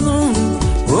faris nun,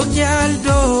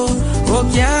 Okialdo,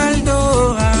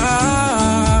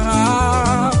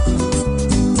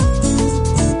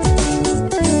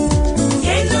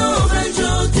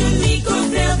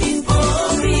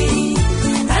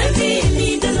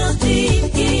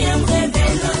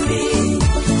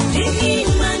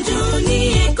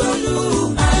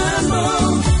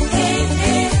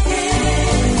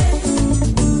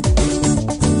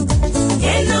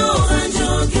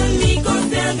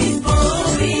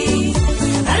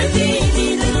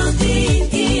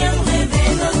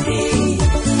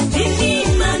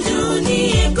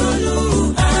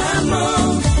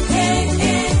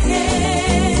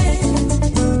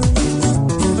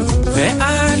 ve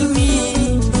al mi.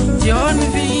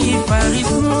 faris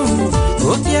nun,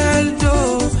 o Jaldo,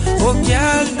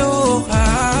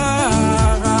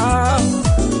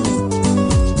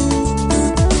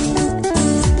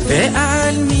 Fe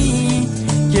almi,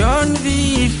 yon vi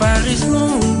faris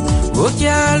nun, o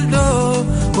Jaldo,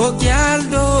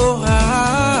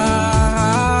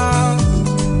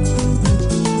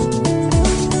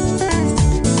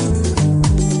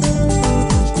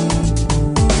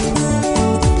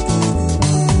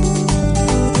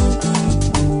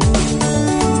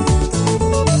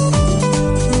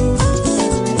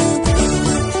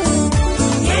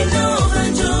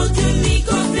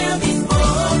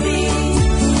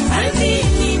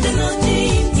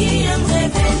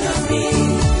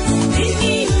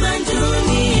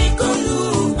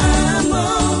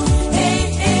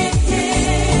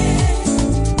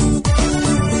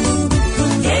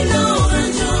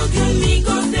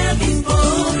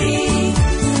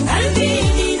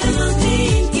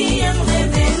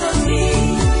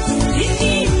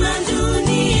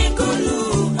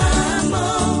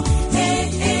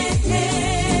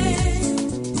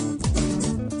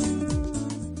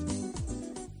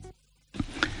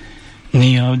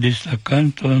 Ni audis la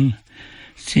canton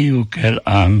Ciu quel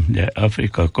am de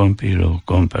Africa compilo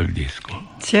kompaktdisko.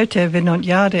 Certe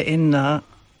venontjare in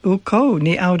UK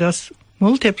ni audas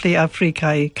multipli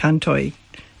Africae cantoi,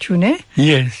 ĉu ne?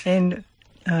 Yes. En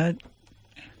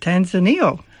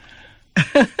Tanzanio.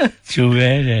 Ĉu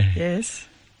vere? Yes.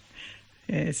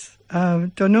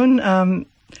 Do nun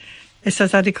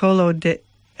estas artikolo de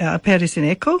aperis in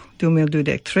Eko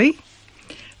 2023,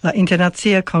 la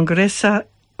Internacia Kongresa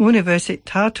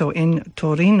Universitato in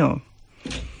Torino.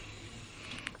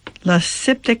 La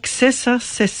 76ª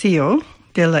sesio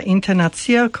de la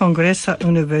Internacia Kongresa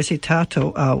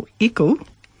Universitato au IKU,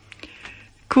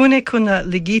 cune con la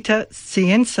ligita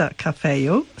scienza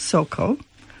cafeo, SOCO,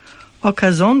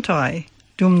 ocasontai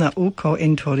dum la UCO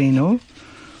in Torino,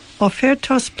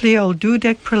 ofertos pli ol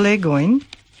 20 prelegoin,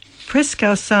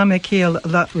 prescau same kiel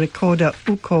la recorda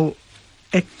UCO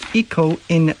et ICO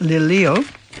in Lilio,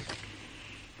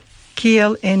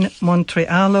 kiel en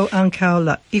Montrealo ancau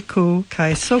la ICU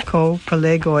kai SOCO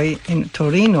prelegoi in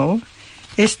Torino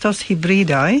estos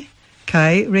hybridai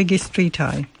kai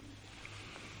registritai.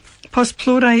 Post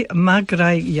plurai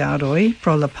magrai jaroi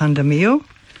pro la pandemio,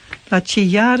 la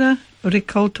ciara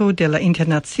ricolto de la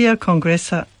Internacia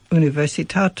Kongresa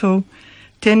Universitato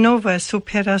de nova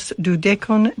superas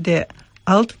 20 de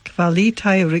alt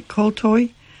qualitai ricoltoi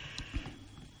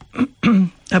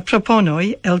a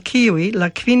proponoi, el kiui la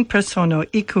 5 persono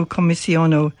ICU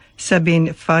Commissiono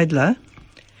Sabine Feidler,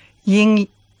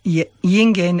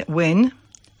 Yingen Wen,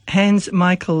 Hans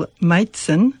Michael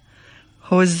Meitzen,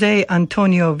 Jose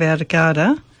Antonio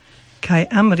Vergara, kai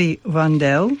Amri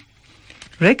Vandel,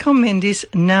 recommendis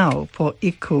now por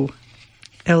ICU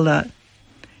el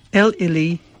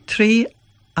ili 3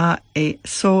 a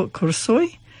so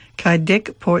cursoi, kai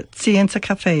 10 por scienza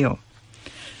cafeo.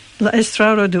 La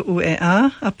estraro de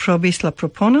UEA aprobis la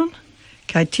proponon,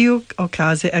 kai tiu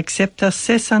ocase acceptas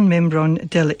 6 membron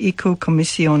de la ICU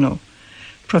Commissiono,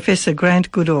 Professor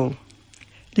Grant Goodall,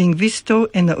 lingvisto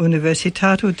en la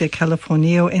Universitato de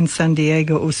Californio en San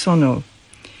Diego, Usono.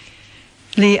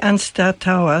 Li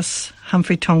anstatauas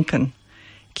Humphrey Tonkin,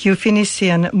 kiu finis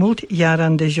sian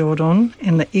multjaran deĵoron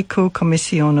en la ICU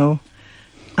Commissiono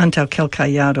antaŭ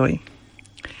kelkaj jaroj.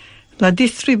 La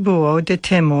distribuo de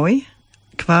temoj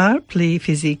 4 pli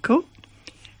fiziko,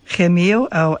 chemio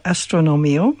aŭ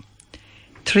astronomio,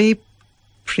 3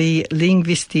 pri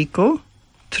lingvistiko,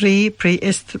 3 pri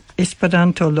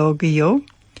esperantologio,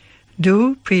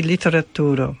 2 pri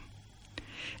literaturo.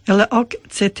 El la 8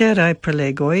 ceterae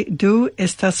prelegoi, 2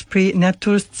 estas pri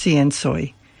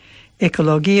natursciencoj,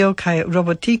 ekologio kaj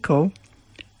robotiko,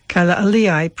 kaj la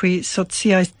aliaj pri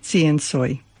sociaj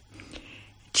sciencoj.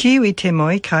 Ĉiuj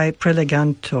temoj kaj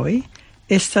prelegantoj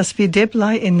estas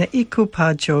videblaj en la ICU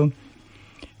paĝo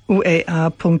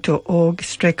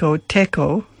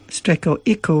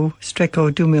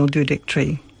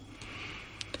uea.org/teco/ICU/2023.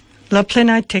 La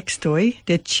plenaj tekstoj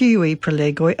de ĉiuj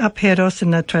prelegoj aperos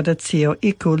en la traducio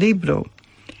ICU libro,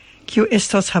 kiu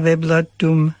estos havebla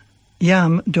dum la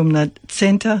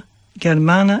 100.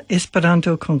 Germana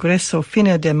Esperanto Kongreso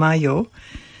fine de majo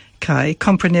kaj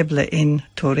kompreneble en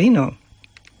Torino.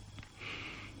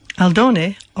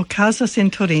 Aldone, okazas en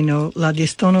Torino la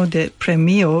disdono de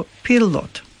premio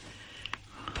Pilot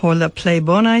por la plej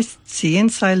bonaj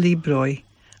sciencaj libroj,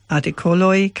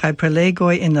 artikoloj kaj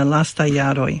prelegoj en la lastaj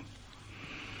jaroj.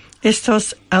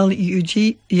 Estos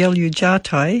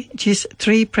aljuĝataj ĝis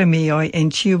 3 premioj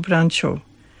en ĉiu branĉo.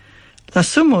 La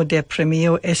sumo de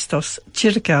premio estos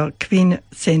circa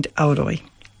 €500.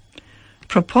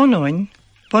 Proponoin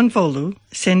bonvolu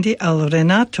sendi al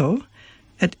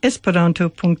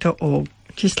renato@esperanto.org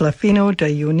ĝis la fino de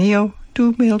junio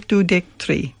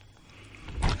 2023.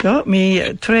 Do, mi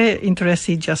tre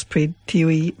interesiĝas pri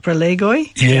tiuj prelegoj.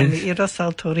 Kiam mi iras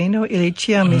al Torino, ili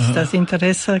ĉiam estas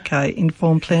interesa kaj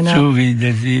informplena. Ĉu vi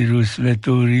dezirus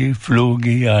veturi,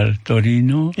 flugi al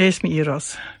Torino? Jes, mi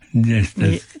iros.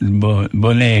 Estas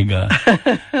bonega.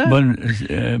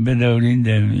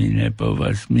 Bedaŭrinde mi ne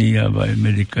povas, mi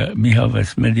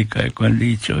havas medikaj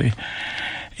kondiĉoj.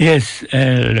 Jes,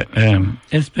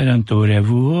 Esperanto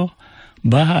revuo,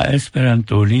 Baha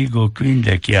Esperanto Ligo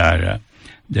 50-jara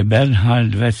de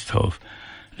Bernhardt Westhof,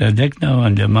 la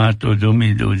 19 de marto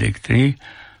 2023,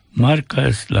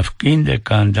 markas la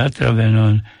 50-an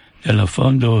datrevenon de la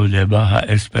fondo de Baha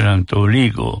Esperanto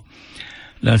Ligo.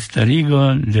 La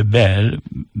starigon de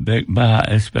Baha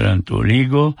Esperanto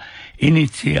Ligo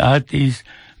iniciatis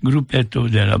grupeto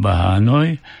de la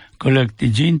bahanoj,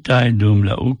 kolektiĝintaj dum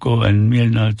la uko en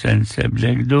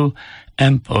 1972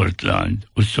 en Portland,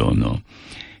 Usono.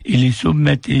 Ili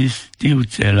submetis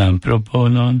tiucelan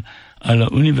proponon al la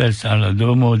Universala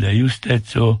Domo de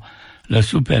Justeco, la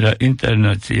supera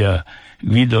internacia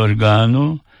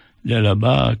gvidorgano de la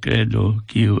Baha Credo,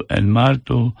 kiu en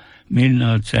marto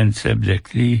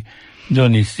 1973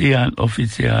 donis sian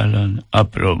oficialan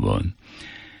aprobon.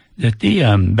 De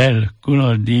tiam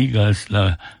kunordigas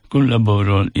la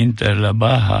kunlaboron inter la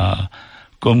Baha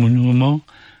komunumo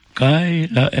kaj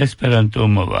la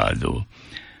Esperanto-movado.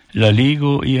 La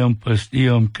Ligo iom post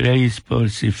iom kreis por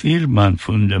si firman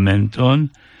fundamenton,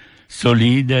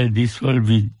 solide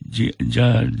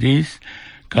disvolviĝadis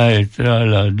kaj tra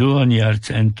la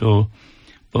duonjarcento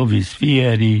povis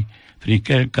fieri pri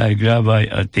kelkaj gravaj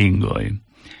atingoj.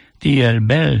 Tiel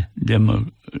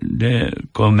de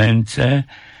komence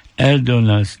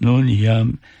eldonas nun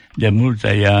jam de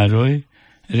multaj jaroj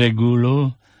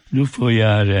regulo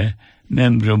dufojare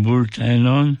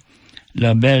membrobultenon,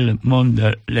 la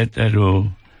monda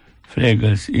letero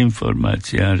fregas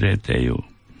informacian retejo.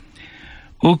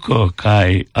 Uko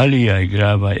kaj aliaj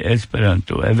gravaj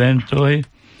Esperanto eventoj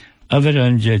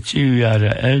averanje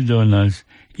ĉiujare eldonas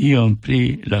iom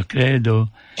pri la credo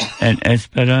en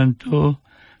Esperanto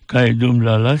kaj dum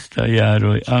la lasta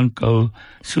jaroj ankaŭ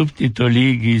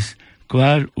subtitoligis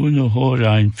 4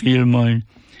 unuhorajn filmojn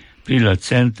pri la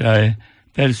centraj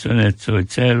personecoj,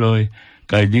 celoj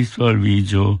kaj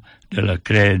disvolviĝo de la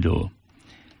credo.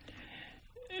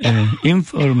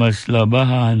 Informas la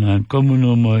bahanan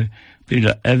komunumoj pri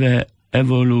la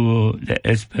evoluo de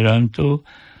Esperanto,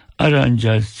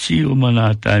 aranĝas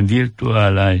ĉiumonatajn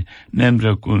virtualajn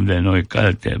membrokunvenoj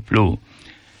kalte plu.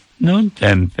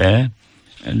 Nuntempe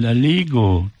la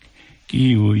Ligo,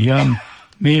 kiu jam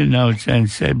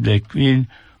 1975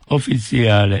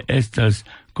 oficiale estas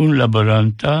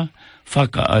kunlaboranta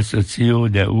faka asocio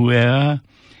de UEA,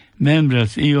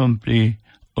 membras iom pli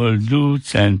ol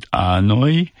 200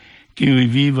 anoj, kiuj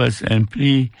vivas en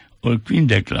pli ol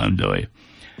 50 landoj.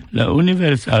 La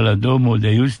Universala Domo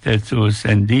de Justeco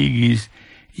sendigis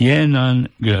jenan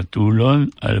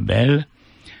gratulon al Bel.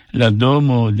 La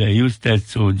Domo de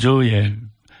Justeco ĝoje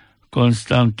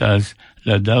konstantas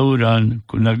la daŭran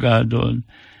kunagadon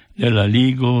de la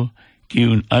Ligo,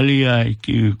 kiun aliaj,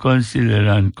 kiuj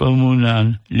konsideran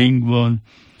komunan lingvon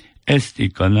esti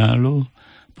kanalo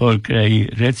por krei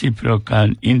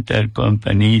reciprokan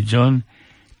interkompaniĝon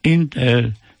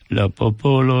inter la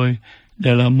popoloj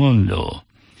de la mondo.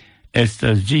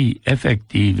 Estas ĝi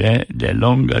efektive de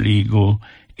longa ligo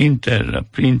inter la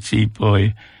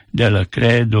principoj de la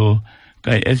credo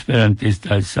kaj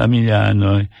esperantistaj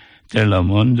samilanoj de la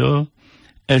mondo.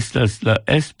 Estas la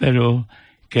espero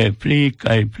ke pli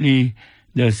kaj pli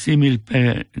de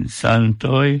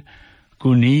similpensantoj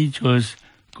kuniĝos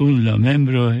kun la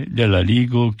membroj de la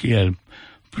ligo kiel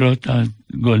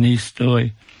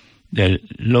protagonistoj de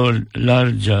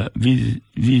larĝa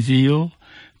vizio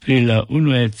pri la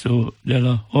unueco de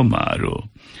la homaro.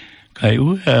 Kaj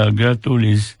UEA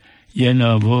gratulis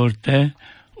jena vorte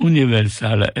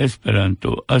Universala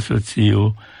Esperanto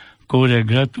Asocio kore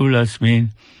gratulas min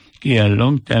kiel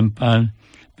longtempan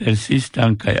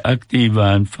persistan kaj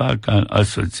aktivan fakan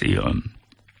asocion.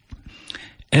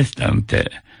 Estante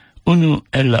unu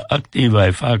el la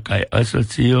aktivaj fakaj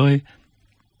asocioj,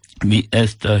 mi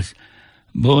estas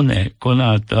bone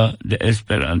konata de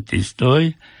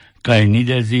esperantistoj, kaj ni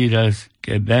deziras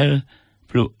ke Bel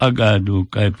plu agadu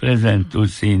kaj prezentu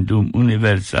sin dum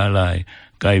universalaj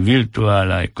kaj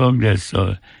virtualaj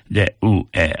kongresoj de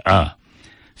UEA.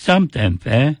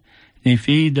 Samtempe ni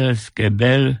fidas ke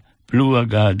Bel plu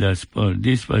agadas por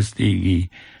disvastigi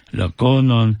la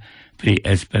konon pri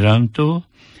Esperanto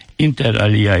inter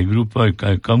aliaj grupoj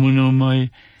kaj komunumoj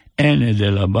ene de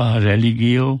la Baha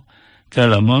religio tra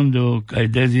la mondo kaj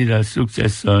deziras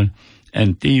sukceson en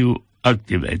tiu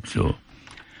aktiveco.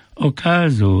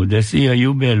 Okazo de sia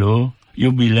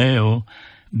jubileo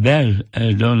Bell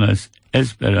eldonas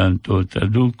Esperanto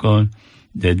tradukon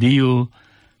de Dio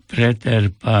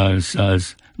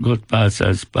preterpasas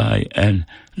godpasas pai en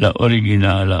la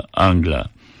originala angla.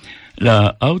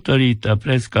 La autorita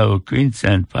preskaŭ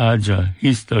 500-paĝa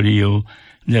historio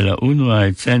de la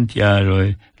unuaj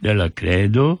centjaroj de la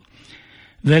credo,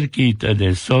 verkita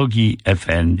de Sogi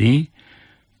Effendi,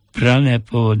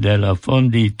 pranepo de la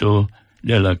fondito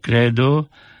de la credo,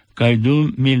 kaj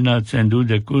dum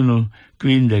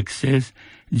 1921-56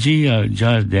 ĝia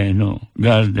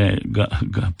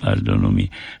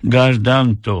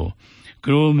gardanto.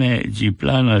 Krome ĝi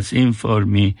planas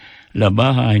informi la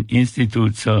Bahajn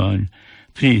instituciojn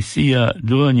pri sia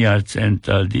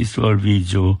duonjarcenta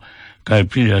disvolviĝo kaj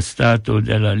pri la stato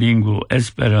de la lingvo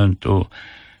Esperanto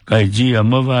kaj ĝia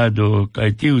movado kaj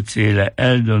tiucele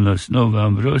eldonos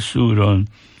novan broŝuron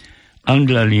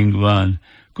anglalingvan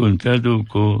kun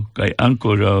traduko kaj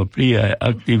ankoraŭ pliaj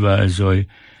aktivaĵoj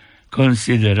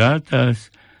konsideratas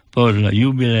por la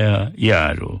jubilea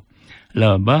jaro.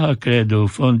 La Baha credo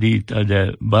fondita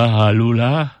de Baha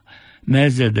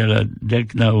meze de la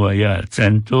 19.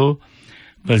 jarcento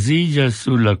baziĝas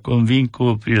sur la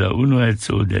konvinko pri la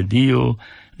unueco de Dio,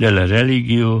 de la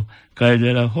religio kaj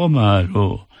de la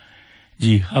homaro.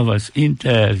 Ĝi havas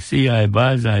inter siaj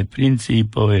bazaj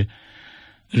principoj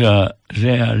la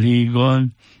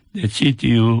realigon de ĉi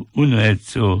tiu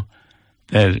unueco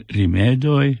per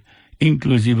rimedoj,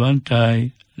 inkluzivantaj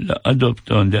la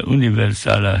adopton de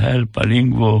universala helpa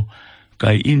lingvo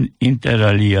kaj inter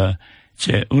alia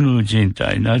ĉe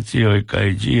Unuiĝintaj Nacioj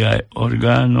kaj ĝiaj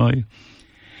organoj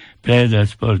predas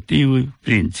por tiuj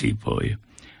principoj.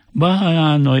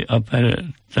 Bahaanoj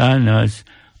apartenas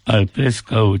al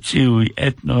preskaŭ ĉiuj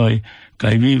etnoj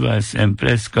kaj vivas en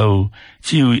preskaŭ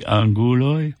ĉiuj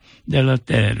anguloj de la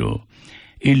tero.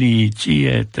 Ili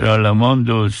ĉie tra la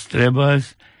mondo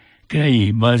strebas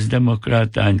krei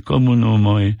bazdemokratajn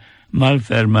komunumoj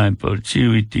malfermajn por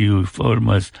ĉiuj tiuj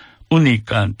formas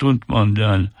unikan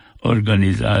tutmondan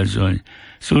organizaĵon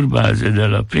surbaze de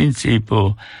la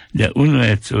principo de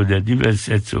unueco de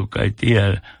diverseco kaj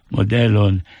tiel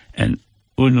modelon en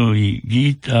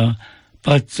unuigita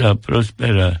paca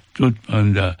prospera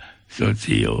tutmonda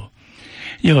socio.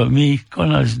 Mi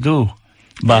konas du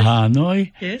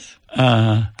bahanoj. Yes.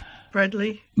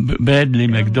 Bradley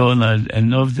McDonald en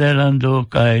Novzelando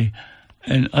kaj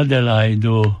en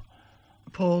Adelaido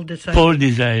Paul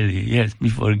Disraeli. Yes, mi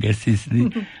forgesis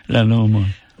la nomon.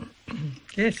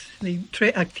 Yes, li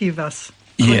tre aktivas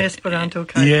kun Esperanto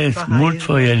kaj yes,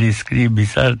 multfoje li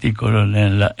skribis artikolon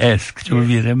en la ESK. Ĉu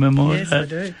vi rememoras?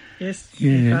 Yes,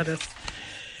 mi faras.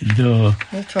 Do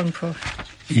multon por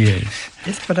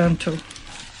Esperanto.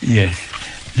 Yes.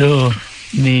 Do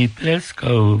ni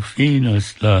preskaŭ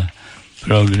finos la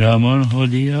programon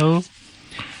hodiaŭ.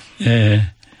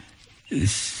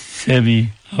 Se vi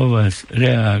havas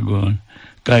reagon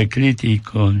kaj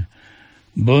kritikon,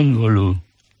 bonvolu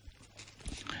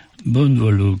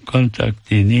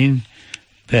kontakti nin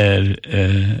per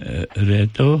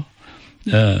reto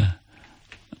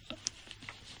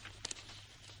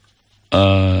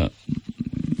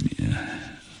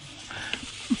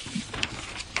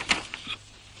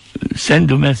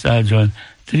sendu mesaĝon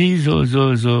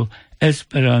 3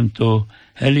 Esperanto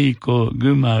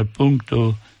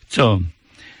heliko@gmail.com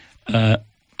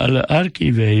al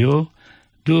arkivejo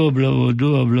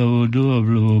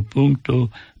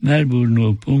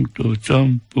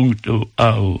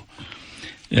www.melbourne.com.au.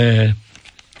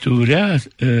 Tu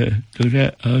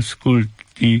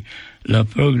reascolti la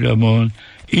programon,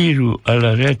 iru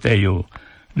alla retejo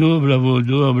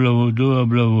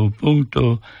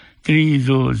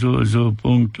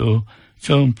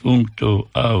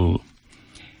www.trizozozo.com.au.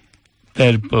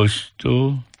 Per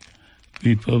posto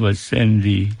vi povas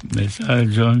sendi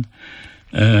mesaĝon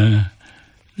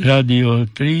Radio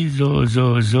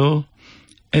 3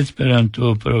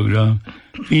 Esperanto program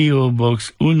P.O.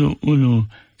 Box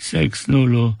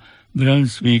 1160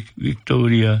 Brunswick,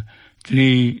 Victoria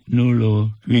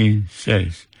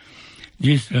 3056.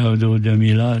 Ĝis reaŭdo de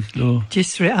mi Laszlo.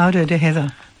 Ĝis reaŭdo de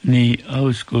Heather. Ni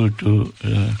aŭskultu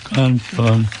la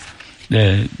kanton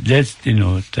de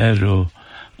Destino Tero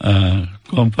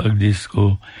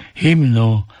kompaktdisko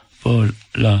Himno por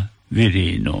la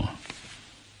virino.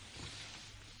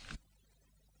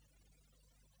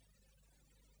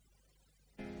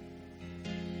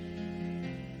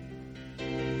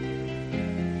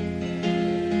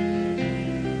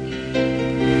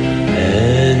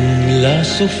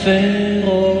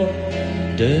 sufero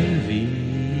de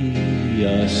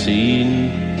via sin.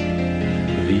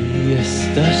 Vi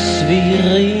estas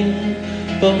virin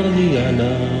por nia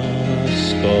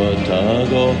naskotago,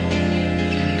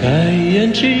 kaj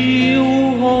en ĉiu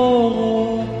horo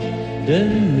de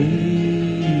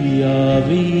mia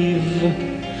viv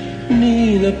ni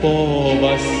ne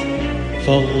povas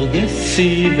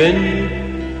forgesi vin.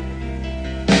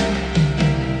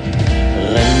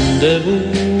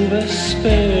 Rendezvous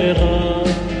vespera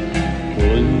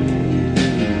kun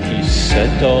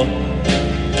disseto,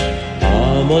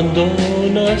 amon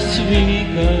donas vi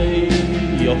kaj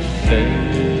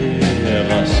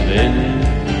oferas vin.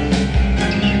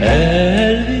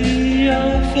 El via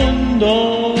fundo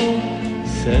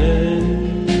sen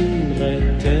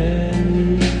reten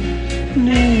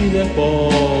ni ne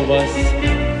povas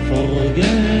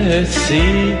forgesi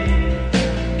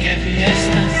ke vi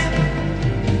estas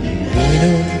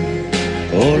virino,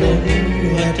 por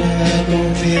la tago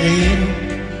virino,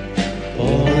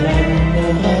 por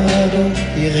l'amorado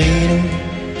virino,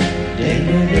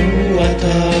 dell'unua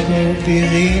tago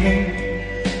virino,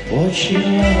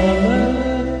 occhiama.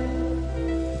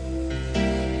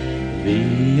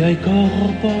 Viai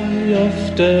corpoi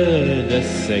ofte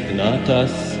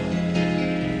desegnatas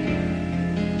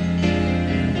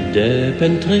de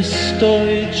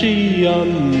pentristoi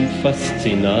ciam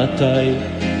fascinatai.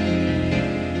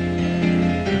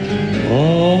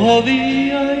 O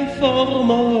viai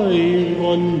formoi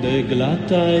ronde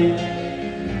glatai,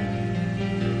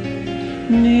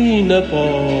 ni ne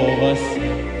povas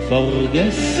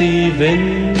forgesi vin.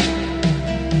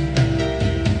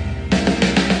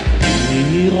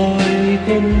 Diroi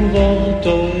con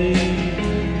vortoi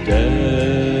de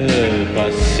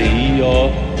passio,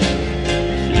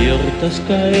 flirtas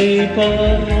kai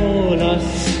parolas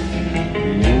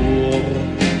nur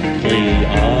pri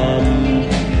am.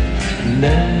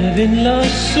 Ne vin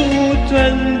lassu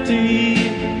tenti,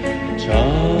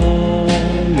 char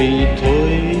mi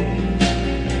tui,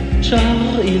 char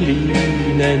ili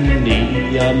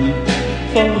neniam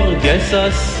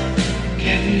forgesas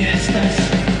ke vi estas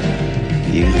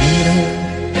virino,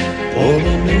 por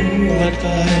l'unua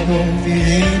tago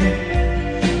virino,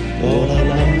 por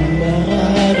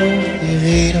l'amorado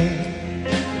virino,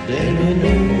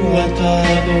 dell'unua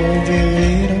tago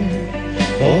virino,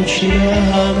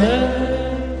 occhiame.